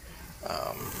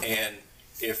 And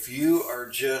if you are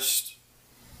just,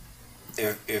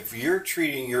 if you're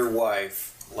treating your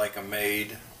wife like a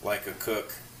maid, like a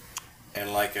cook,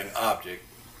 and like an object,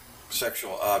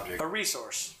 sexual object, A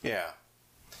resource.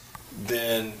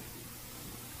 then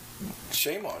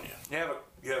shame on you.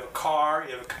 You have a car,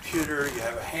 you have a computer, you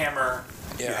have a hammer,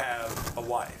 you have a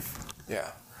wife.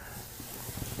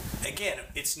 Again,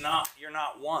 you're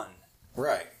not one.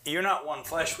 Right. You're not one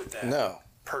flesh with that No.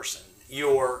 person.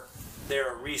 You're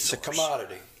They're a resource. It's a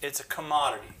commodity. It's a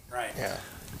commodity, right? Yeah.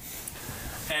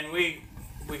 And we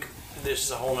this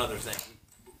is a whole other thing.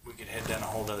 We could head down a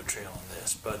whole other trail on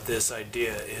this, but this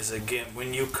idea is, again,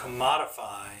 when you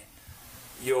commodify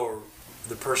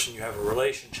the person you have a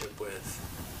relationship with,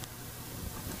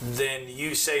 then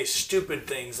you say stupid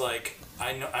things like,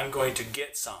 I'm going to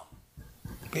get some.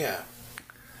 Yeah.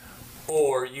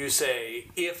 Or you say,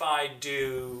 if I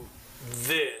do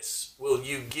this, will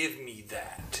you give me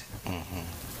that? Mm-hmm.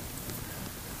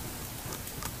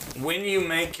 When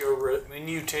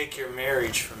you take your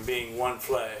marriage from being one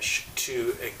flesh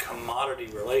to a commodity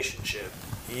relationship,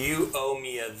 you owe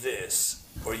me a this,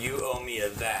 or you owe me a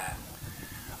that.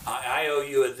 I owe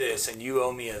you a this, and you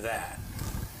owe me a that.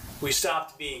 We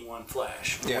stopped being one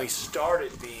flesh. Yeah. We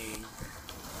started being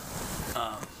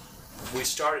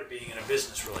in a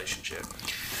business relationship.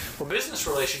 Well, business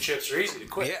relationships are easy to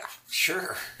quit. Yeah,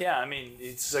 sure. Yeah, I mean,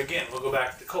 it's, again, we'll go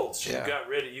back to the Colts. You Yeah. get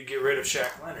rid of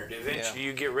Shaq Leonard. Eventually,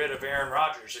 you get rid of Aaron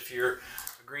Rodgers. If you're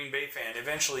a Green Bay fan,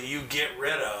 eventually you get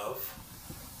rid of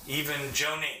even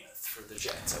Joe Namath for the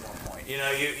Jets at one point. You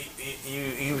know,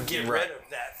 you get Right. rid of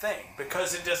that thing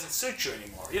because it doesn't suit you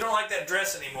anymore. You don't like that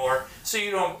dress anymore, so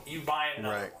you buy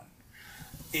another Right. one.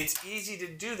 It's easy to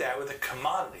do that with a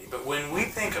commodity, but when we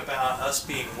think about us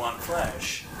being one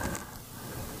flesh,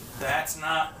 that's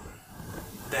not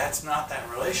that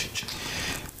relationship.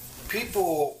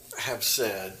 People have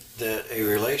said that a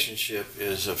relationship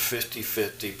is a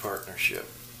 50-50 partnership.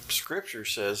 Scripture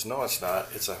says, no, it's not.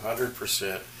 It's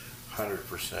 100%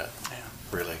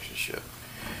 relationship.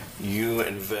 You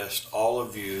invest all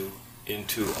of you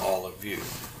into all of you.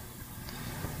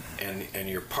 And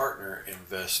your partner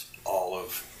invests all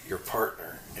of your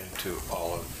partner into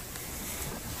all of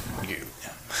you.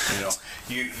 Yeah. You know,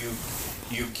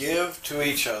 you give to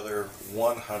each other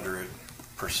 100%.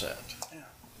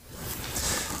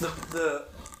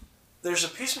 There's a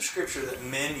piece of scripture that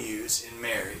men use in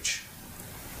marriage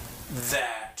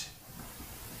that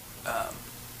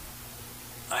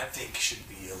I think should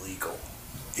be illegal.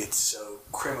 It's so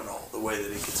criminal the way that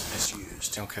it gets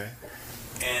misused. Okay.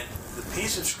 And the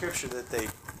piece of scripture that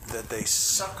they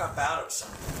suck up out of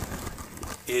something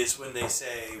is when they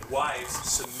say, wives,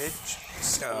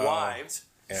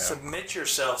 submit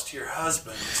yourselves to your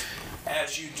husbands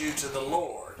as you do to the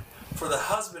Lord. For the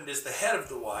husband is the head of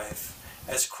the wife,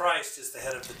 as Christ is the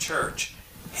head of the church,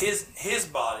 his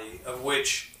body, of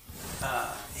which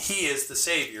he is the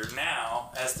Savior.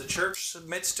 Now, as the church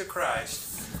submits to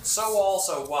Christ, so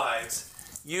also wives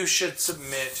should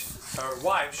submit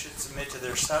to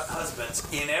their husbands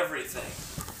in everything.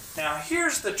 Now,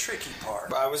 here's the tricky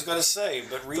part. I was going to say,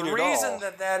 but read it all. The reason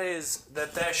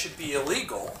that should be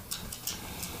illegal,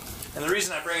 and the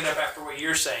reason I bring it up after what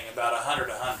you're saying about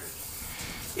 100,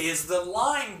 is the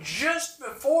line just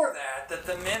before that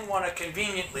the men want to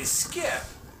conveniently skip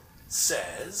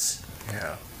says,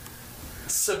 Yeah.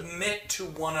 submit to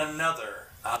one another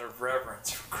out of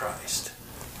reverence for Christ.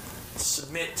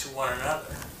 Submit to one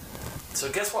another. So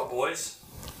guess what, boys?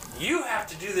 You have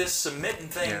to do this submitting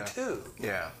thing too.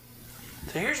 Yeah.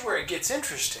 So here's where it gets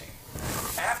interesting.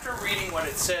 After reading what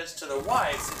it says to the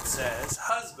wives, it says,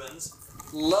 husbands,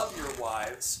 love your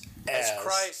wives as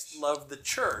Christ loved the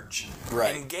church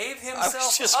and gave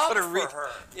himself up for her.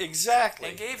 Exactly.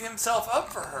 And gave himself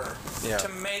up for her to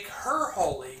make her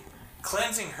holy,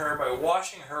 cleansing her by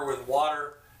washing her with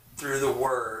water through the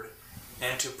word,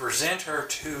 and to present her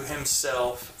to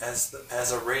himself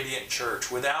as a radiant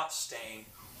church without stain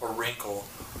or wrinkle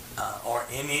or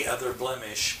any other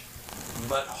blemish,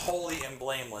 but holy and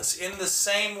blameless. In the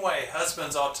same way,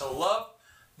 husbands ought to love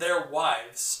their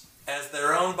wives as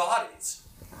their own bodies.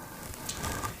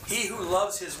 He who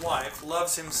loves his wife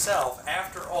loves himself.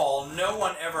 After all, no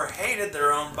one ever hated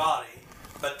their own body,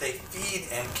 but they feed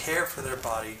and care for their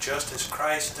body, just as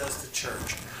Christ does the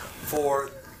church.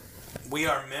 For we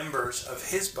are members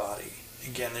of his body.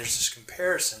 Again, there's this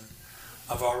comparison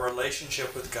of our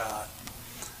relationship with God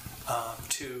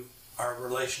to our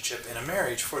relationship in a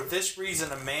marriage. For this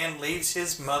reason, a man leaves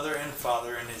his mother and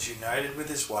father and is united with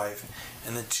his wife,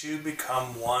 and the two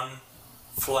become one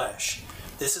flesh.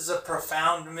 This is a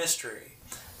profound mystery,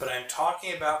 but I'm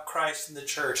talking about Christ and the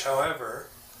church. However,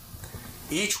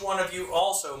 each one of you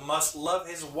also must love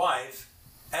his wife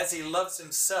as he loves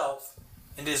himself,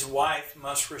 and his wife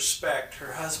must respect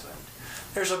her husband.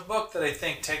 There's a book that I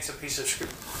think takes a piece of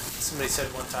scripture. Somebody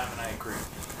said one time, and I agree.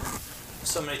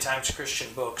 So many times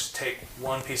Christian books take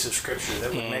one piece of scripture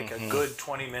that would make a good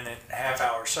 20-minute,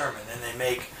 half-hour sermon, and they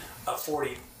make a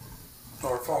 40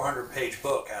 or 400-page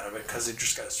book out of it because they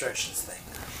just got to stretch this thing.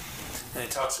 And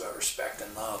it talks about respect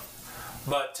and love.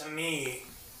 But to me,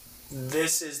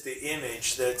 this is the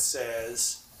image that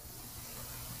says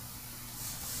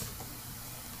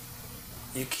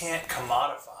you can't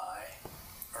commodify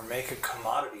or make a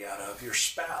commodity out of your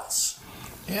spouse.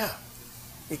 Yeah.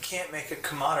 You can't make a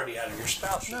commodity out of your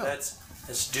spouse. No. That's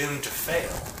doomed to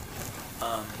fail.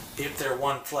 If they're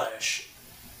one flesh.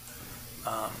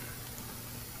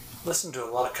 Listen to a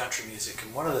lot of country music,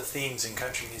 and one of the themes in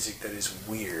country music that is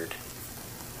weird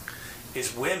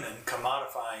is women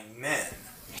commodifying men.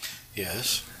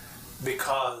 Yes.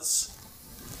 Because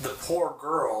the poor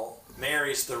girl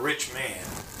marries the rich man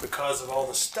because of all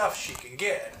the stuff she can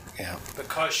get. Yeah.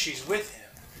 Because she's with him.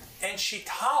 And she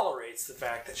tolerates the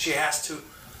fact that she has to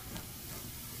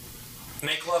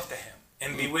make love to him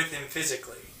and be with him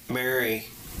physically. Mary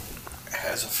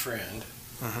has a friend,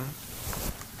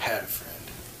 had a friend,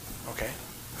 Okay.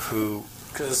 who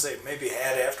Because they maybe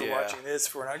had after Yeah. watching this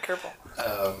if we're not careful.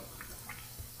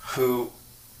 who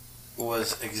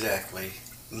was exactly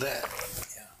that.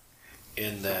 Yeah.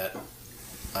 In that,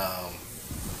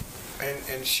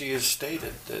 and she has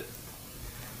stated that,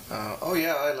 oh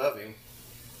yeah, I love him,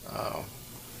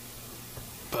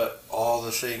 but all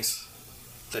the things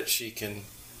that she can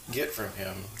get from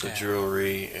him, the Yeah.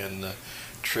 jewelry and the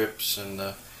trips and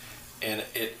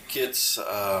it gets,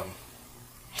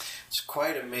 it's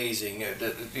quite amazing.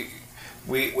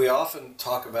 We often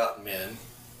talk about men.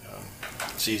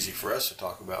 It's easy for us to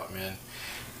talk about men,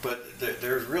 but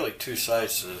there's really two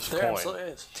sides to this There coin. absolutely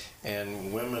is.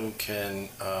 And women can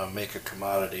make a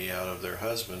commodity out of their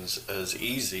husbands as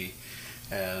easy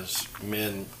as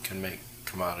men can make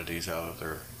commodities out of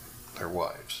their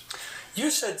wives. You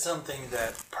said something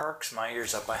that perks my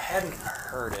ears up. I hadn't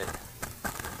heard it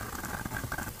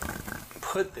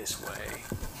put this way,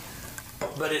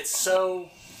 but it's so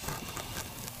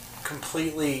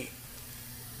completely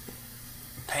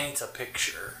paints a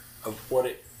picture of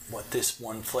what this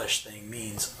one flesh thing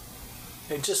means.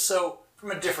 It just so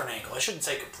from a different angle. I shouldn't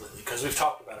say completely because we've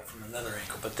talked about it from another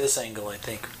angle, but this angle I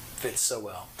think fits so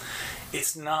well.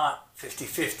 It's not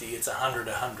 50-50, it's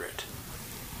 100-100.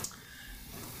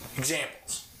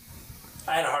 Examples.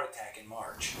 I had a heart attack in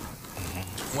March.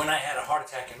 When I had a heart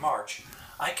attack in March,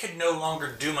 I could no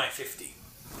longer do my 50.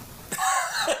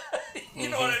 You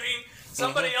know what I mean?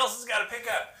 Somebody else has got to pick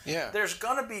up. Yeah. There's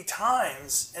going to be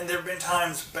times, and there have been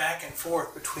times back and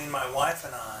forth between my wife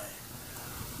and I,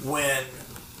 when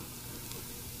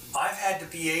I've had to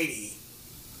be 80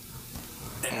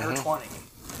 and her 20.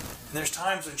 And there's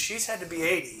times when she's had to be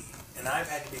 80 and I've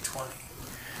had to be 20.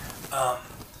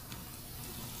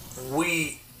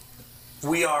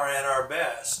 We are at our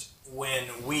best when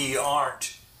we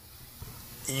aren't,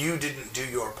 you didn't do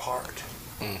your part.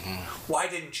 Why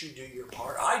didn't you do your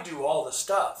part? I do all the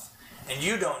stuff and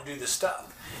you don't do the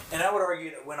stuff. And I would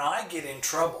argue that when I get in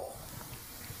trouble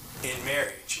in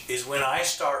marriage is when I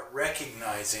start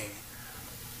recognizing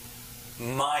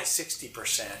my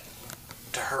 60%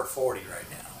 to her 40 right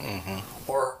now.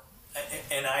 Or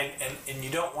and you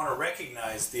don't want to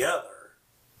recognize the other.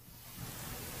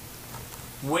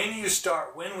 When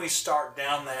we start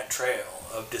down that trail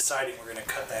of deciding we're going to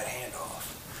cut that hand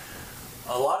off,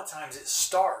 a lot of times it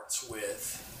starts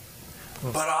with,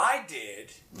 but I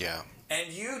did, Yeah.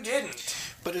 and you didn't.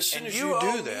 But as soon And as you owe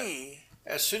do that, me.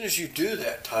 as soon as you do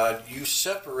that, Todd, you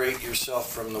separate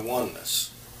yourself from the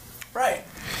oneness. Right.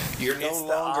 You're no It's the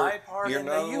longer. I part You're and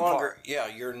no the you longer. part. Yeah,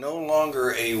 you're no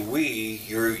longer a we.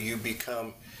 You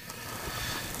become.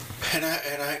 And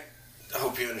I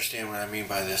hope you understand what I mean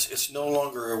by this. It's no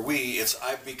longer a we. It's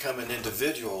I've become an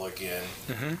individual again.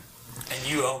 And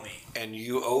you owe me. And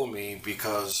you owe me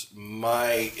because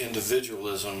my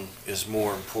individualism is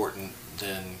more important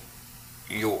than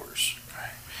yours.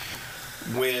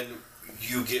 Right. When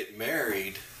you get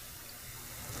married,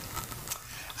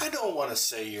 I don't want to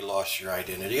say you lost your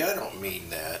identity. I don't mean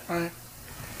that. Right.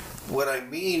 What I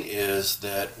mean is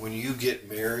that when you get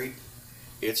married,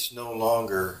 it's no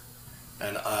longer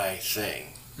an I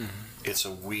thing. It's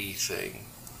a we thing.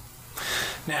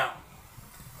 Now,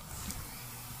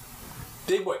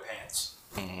 big boy pants.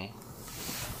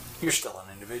 You're still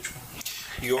an individual.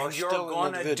 You are And you're still an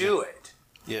gonna individual. do it.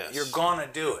 Yes. You're gonna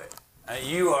do it.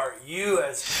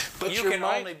 But you your can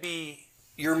mind- only be.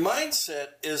 Your mindset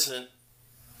isn't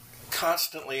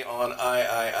constantly on Right.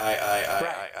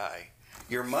 I.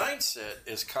 Your mindset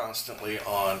is constantly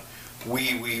on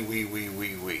we.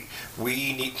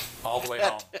 We need All the way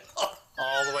home.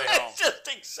 All the way home. That's just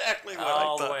exactly what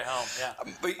All I thought. the way home,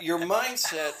 yeah. But your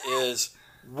mindset is,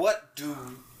 what do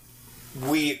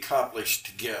we accomplish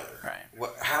together?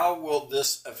 Right. How will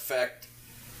this affect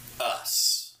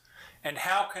us? And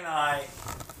how can I,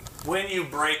 when you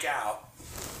break out,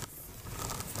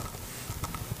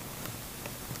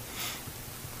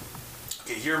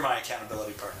 okay, you're my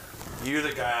accountability partner. You're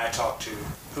the guy I talk to,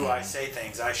 who I say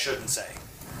things I shouldn't say.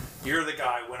 You're the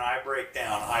guy, when I break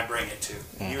down, I bring it to.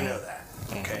 You know that,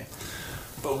 okay?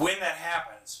 But when that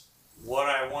happens, what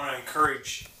I want to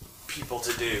encourage people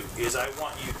to do is I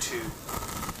want you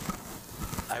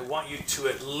to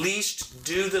at least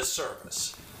do the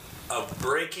service of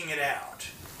breaking it out.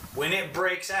 When it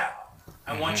breaks out,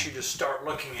 I want you to start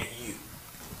looking at you.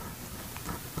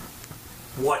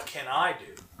 What can I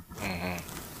do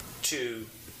to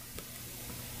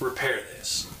repair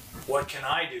this? What can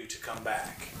I do to come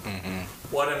back?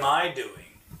 What am I doing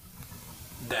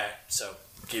so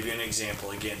give you an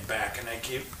example again back, and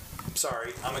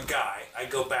I'm a guy, I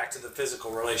go back to the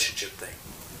physical relationship thing.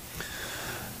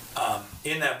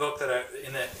 In that book the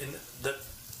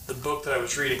book that I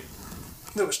was reading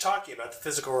that was talking about the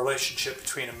physical relationship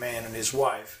between a man and his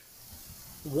wife,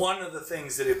 one of the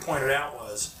things that it pointed out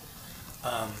was,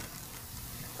 I'm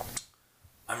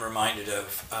reminded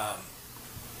of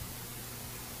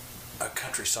a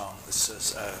country song that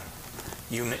says,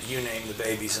 you name the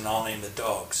babies and I'll name the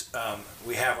dogs.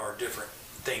 We have our different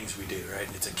things we do, right?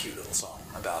 And it's a cute little song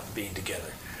about being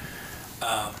together.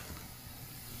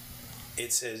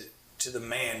 It says, to the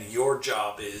man, your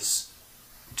job is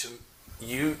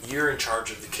you're in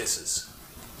charge of the kisses.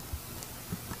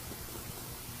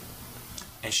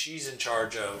 And she's in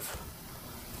charge of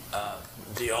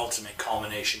the ultimate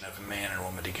culmination of a man and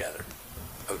woman together,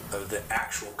 of the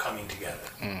actual coming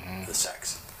together, the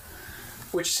sex.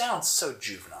 Which sounds so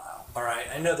juvenile, all right?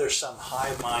 I know there's some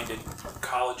high-minded,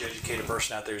 college-educated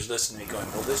person out there who's listening to me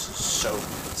going, well, this is so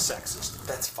sexist.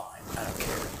 That's fine. I don't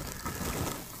care.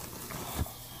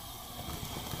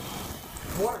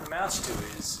 What it amounts to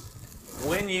is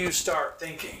when you start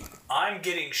thinking, I'm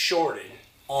getting shorted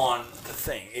on the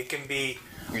thing. It can be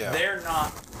they're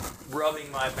not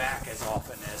rubbing my back as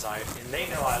often as and they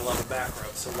know I love a back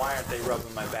rub, so why aren't they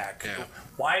rubbing my back? Yeah.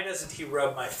 Why doesn't he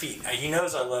rub my feet? He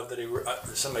knows I love that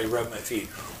somebody rubbed my feet.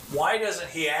 Why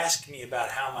doesn't he ask me about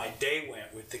how my day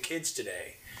went with the kids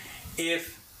today?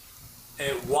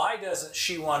 Why doesn't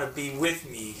she want to be with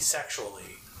me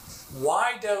sexually?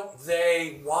 Why don't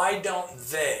they?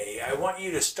 I want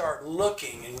you to start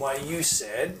looking, and what you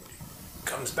said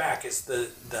comes back as the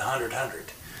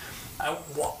 100-100. I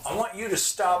want you to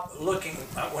stop looking.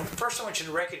 First, I want you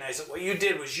to recognize that what you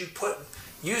did was you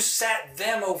sat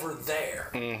them over there,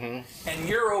 and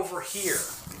you're over here.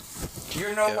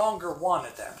 You're no longer one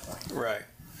at that point. Right.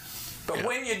 But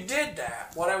when you did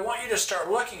that, what I want you to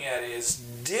start looking at is,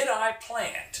 did I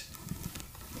plant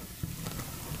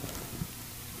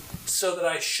so that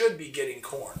I should be getting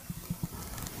corn?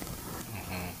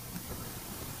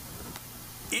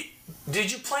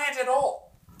 Did you plant at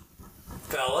all,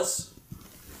 fellas?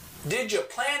 Did you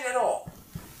plant at all?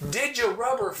 Did you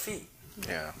rub her feet?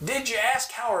 Yeah. Did you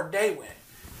ask how her day went?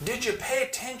 Did you pay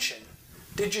attention?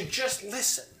 Did you just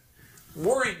listen?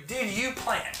 Did you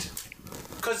plant?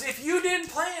 Because if you didn't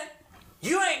plant,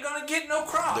 you ain't going to get no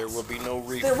crops. There will be no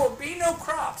reap. There will be no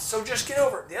crops, so just get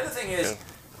over it. The other thing is,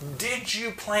 did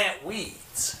you plant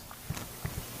weeds?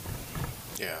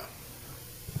 Yeah.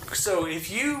 So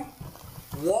if you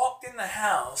walked in the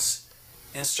house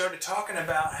and started talking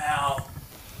about how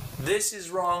this is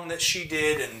wrong that she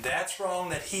did, and that's wrong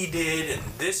that he did, and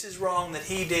this is wrong that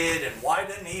he did, and why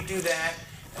doesn't he do that,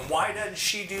 and why doesn't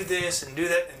she do this and do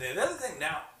that, and the other thing,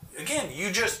 now, again, you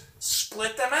just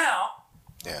split them out.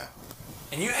 Yeah.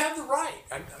 And you have the right.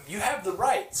 You have the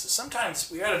right. So sometimes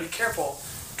we got to be careful.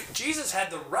 Jesus had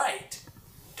the right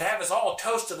to have us all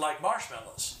toasted like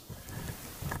marshmallows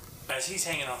as he's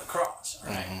hanging on the cross.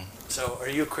 Right? So are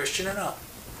you a Christian or not?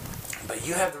 But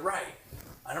you have the right.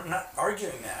 I'm not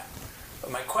arguing that.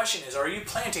 But my question is, are you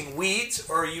planting weeds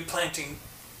or are you planting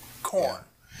corn? Yeah.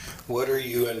 What are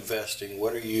you investing?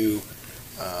 What are you...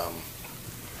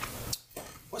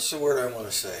 what's the word I want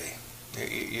to say?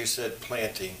 You said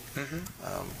planting.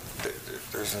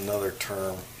 There's another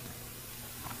term.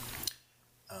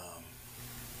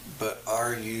 But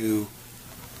are you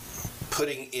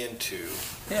putting into?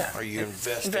 Yeah. Are you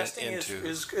investing into?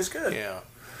 Investing is good. Yeah.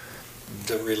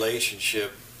 The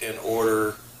relationship in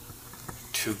order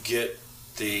to get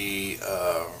the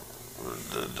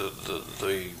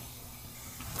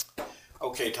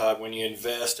okay, Todd, when you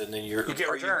invest and then you get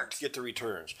returns. You get the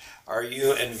returns. Are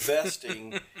you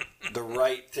investing the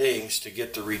right things to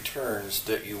get the returns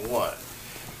that you want?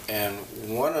 And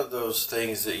one of those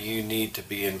things that you need to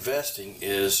be investing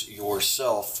is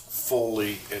yourself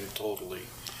fully and totally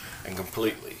and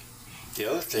completely. The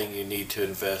other thing you need to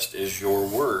invest is your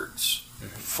words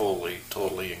fully,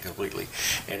 totally, and completely.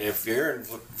 And if you're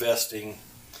investing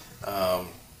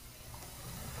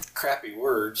crappy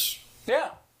words, Yeah.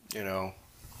 You know,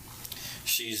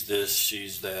 she's this,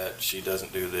 she's that, she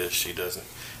doesn't do this, she doesn't.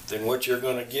 Then what you're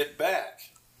going to get back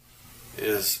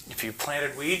is If you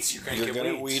planted weeds, you're going to you're get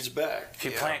going to weeds. weeds back. If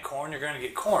you plant corn, you're going to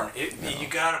get corn. You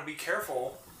got to be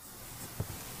careful.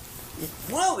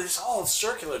 Well, it's all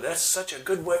circular. That's such a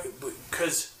good way,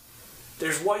 because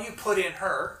there's what you put in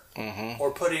her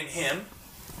or put in him.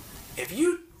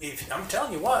 If I'm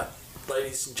telling you what,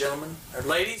 ladies and gentlemen, or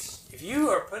ladies, if you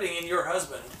are putting in your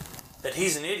husband that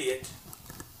he's an idiot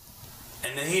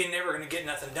and that he ain't never going to get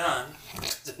nothing done,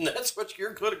 then that's what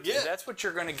you're going to get. that's what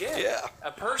you're going to get. Yeah.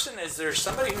 A person is, there's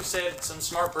somebody who said, some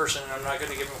smart person, and I'm not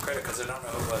going to give him credit because I don't know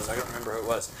who it was, I don't remember who it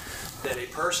was, that a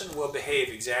person will behave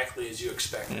exactly as you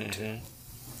expect them to.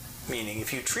 Meaning,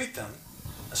 if you treat them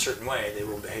a certain way, they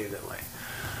will behave that way.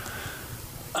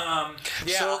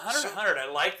 Yeah, So- 100, I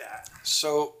like that.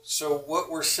 So what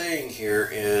we're saying here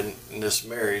in this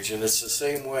marriage, and it's the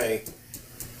same way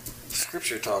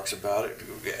Scripture talks about it,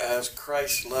 as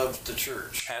Christ loved the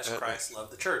church. As Christ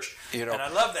loved the church. You know, and I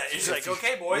love that. It's like,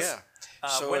 okay, boys. Yeah.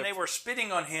 So when if- they were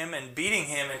spitting on him and beating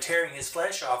him and tearing his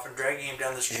flesh off and dragging him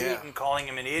down the street Yeah. and calling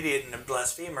him an idiot and a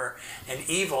blasphemer and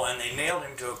evil, and they nailed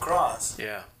him to a cross,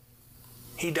 Yeah,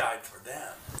 he died for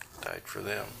them. died for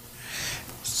them.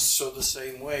 So the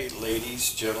same way,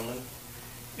 ladies, gentlemen,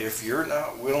 if you're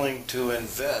not willing to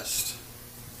invest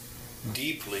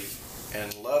deeply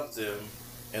and love them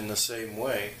in the same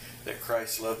way that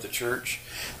Christ loved the church,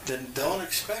 then don't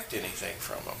expect anything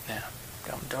from them. Yeah.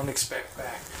 Don't expect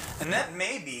back. And that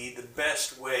may be the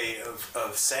best way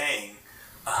of saying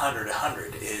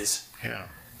 100 is, Yeah.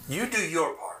 you do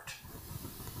your part.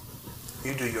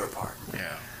 You do your part.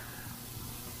 Yeah.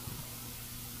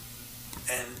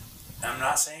 And I'm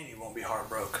not saying you won't be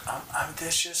heartbroken.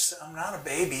 I'm not a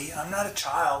baby. I'm not a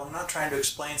child. I'm not trying to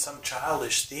explain some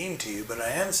childish theme to you, but I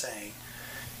am saying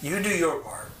you do your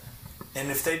part. And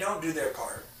if they don't do their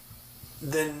part,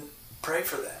 then pray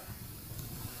for them.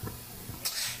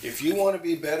 If you want to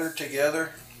be better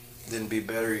together, then be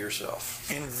better yourself.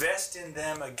 Invest in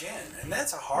them again. And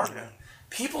that's a hard one.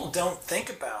 People don't think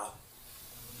about.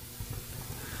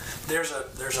 There's a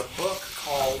book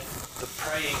called The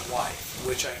Praying Wife,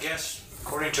 which I guess,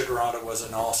 according to Duranda, was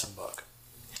an awesome book.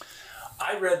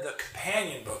 I read the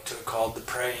companion book to it called The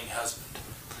Praying Husband.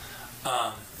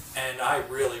 And I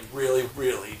really, really,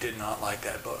 really did not like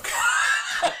that book.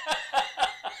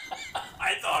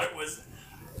 I thought it was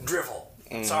drivel.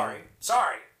 Sorry.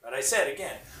 But I said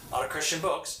again, a lot of Christian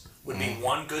books would be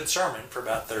one good sermon for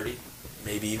about 30,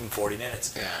 maybe even 40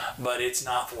 minutes. Yeah. But it's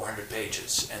not 400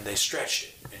 pages, and they stretched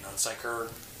it. You know, it's like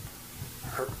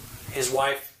his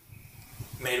wife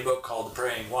made a book called The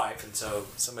Praying Wife, and so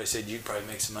somebody said you'd probably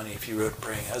make some money if you wrote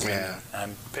Praying Husband. Yeah.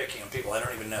 And I'm picking on people I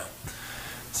don't even know.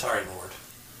 Sorry, Lord.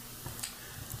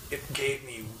 It gave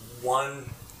me one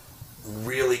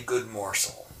really good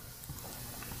morsel.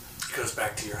 It goes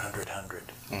back to your 100.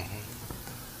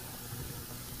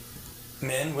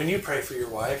 Men, when you pray for your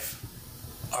wife,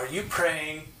 are you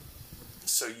praying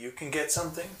so you can get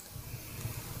something?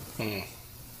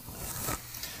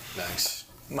 Nice.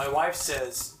 My wife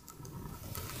says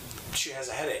she has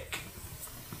a headache.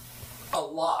 A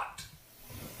lot.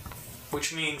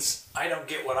 Which means I don't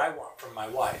get what I want from my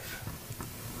wife.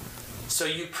 So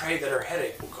you pray that her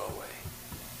headache will go away.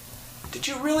 Did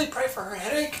you really pray for her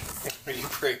headache? You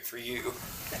pray for you.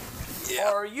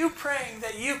 Or are you praying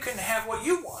that you can have what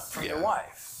you want from your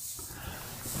wife?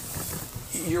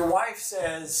 Your wife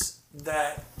says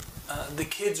that the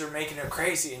kids are making her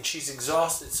crazy and she's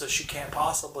exhausted, so she can't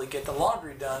possibly get the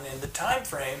laundry done in the time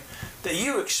frame that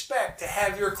you expect to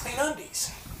have your clean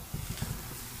undies.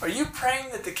 Are you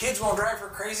praying that the kids won't drive her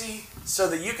crazy so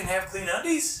that you can have clean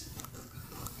undies?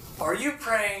 Are you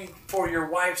praying for your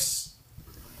wife's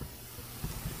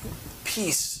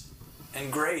peace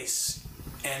and grace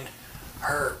and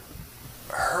her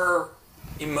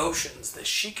emotions, that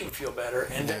she can feel better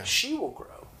and that she will grow?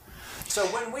 So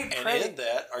when we pray, And in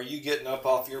that, are you getting up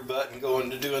off your butt and going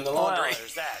to doing the laundry? well,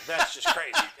 there's that. That's just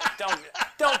crazy.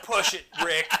 Don't push it,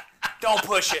 Rick. Don't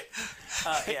push it.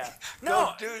 Yeah.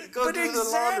 No. Go do the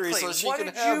laundry so she what can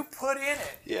did have. you put in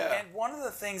it? Yeah. And one of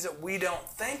the things that we don't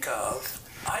think of,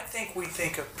 I think we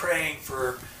think of praying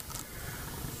for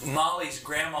Molly's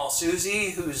grandma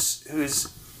Susie,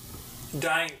 who's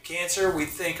dying of cancer. We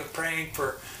think of praying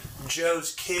for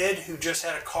Joe's kid who just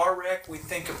had a car wreck. We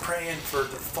think of praying for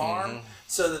the farm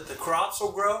so that the crops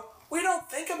will grow. We don't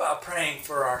think about praying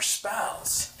for our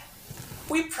spouse.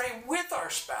 We pray with our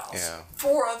spouse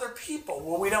for other people.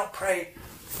 Well, we don't pray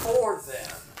for them.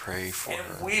 Pray for And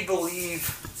her. we believe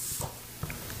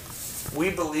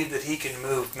that he can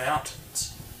move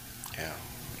mountains. Yeah.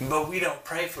 but we don't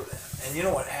pray for them. And you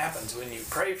know what happens when you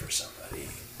pray for somebody?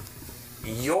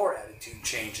 Your attitude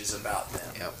changes about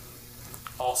them. Yep.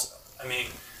 Also, I mean,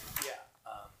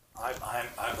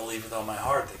 I believe with all my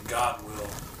heart that God will,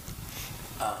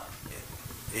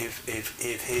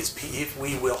 if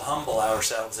we will humble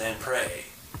ourselves and pray,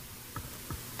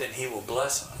 then He will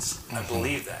bless us. Mm-hmm. I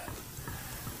believe that.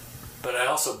 But I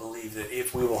also believe that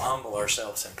if we will humble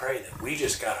ourselves and pray, that we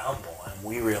just got humble and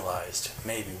we realized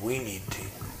maybe we need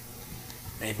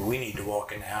to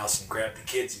walk in the house and grab the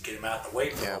kids and get them out of the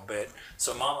way for a little bit,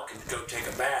 so Mama can go take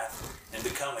a bath and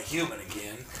become a human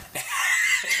again.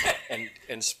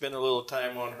 and spend a little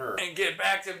time on her. And get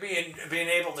back to being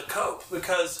able to cope.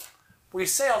 Because we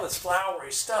say all this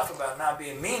flowery stuff about not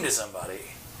being mean to somebody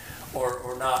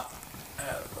or not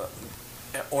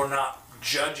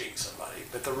judging somebody,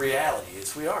 but the reality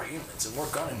is we are humans and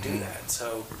we're going to do that.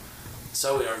 So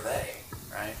are they,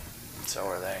 right? So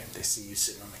are they. They see you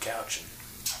sitting on the couch and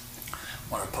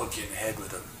want to poke you in the head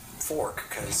with a fork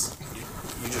because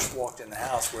you just walked in the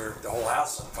house where the whole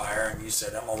house is on fire and you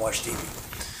said, I'm going to watch TV.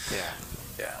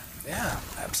 Yeah,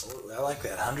 absolutely. I like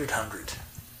that. 100.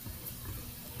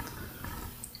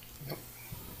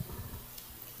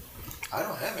 I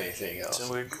don't have anything else.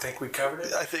 So we think we covered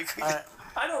it? I think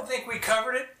I don't think we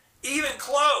covered it even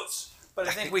close, but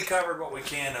I think we covered what we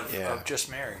can of just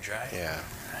marriage, right? Yeah.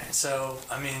 Right. So,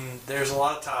 I mean, there's a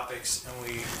lot of topics, and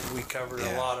we covered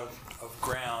a lot of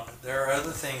ground. There are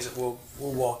other things that we'll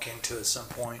walk into at some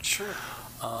point. Sure.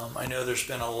 I know there's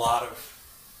been a lot of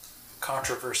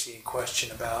controversy and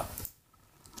question about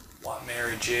what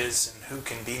marriage is and who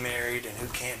can be married and who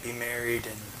can't be married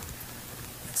and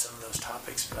some of those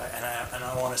topics. But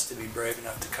I want us to be brave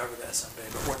enough to cover that someday.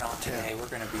 But we're not today. Yeah. We're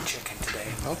going to be chicken today.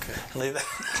 Okay. Leave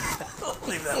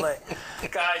that late.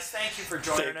 Guys, thank you for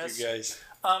joining us. Thank you, guys.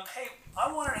 Hey,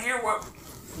 I want to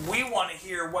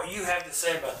hear what you have to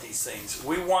say about these things.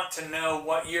 We want to know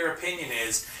what your opinion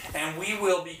is, and we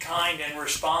will be kind and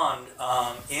respond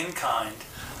in kind.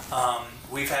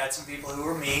 We've had some people who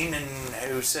were mean and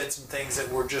who said some things that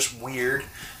were just weird,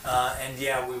 and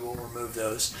we will remove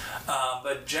those.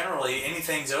 But generally,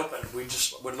 anything's open. We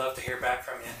just would love to hear back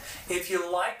from you. If you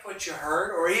liked what you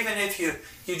heard, or even if you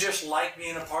just like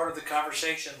being a part of the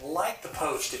conversation, like the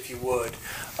post if you would.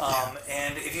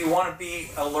 And if you want to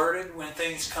be alerted when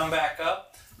things come back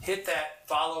up, hit that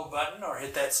follow button or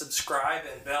hit that subscribe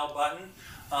and bell button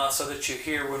so that you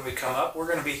hear when we come up. We're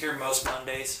going to be here most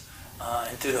Mondays.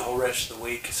 And through the whole rest of the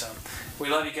week. So we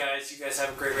love you guys. You guys have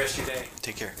a great rest of your day.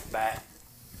 Take care. Bye.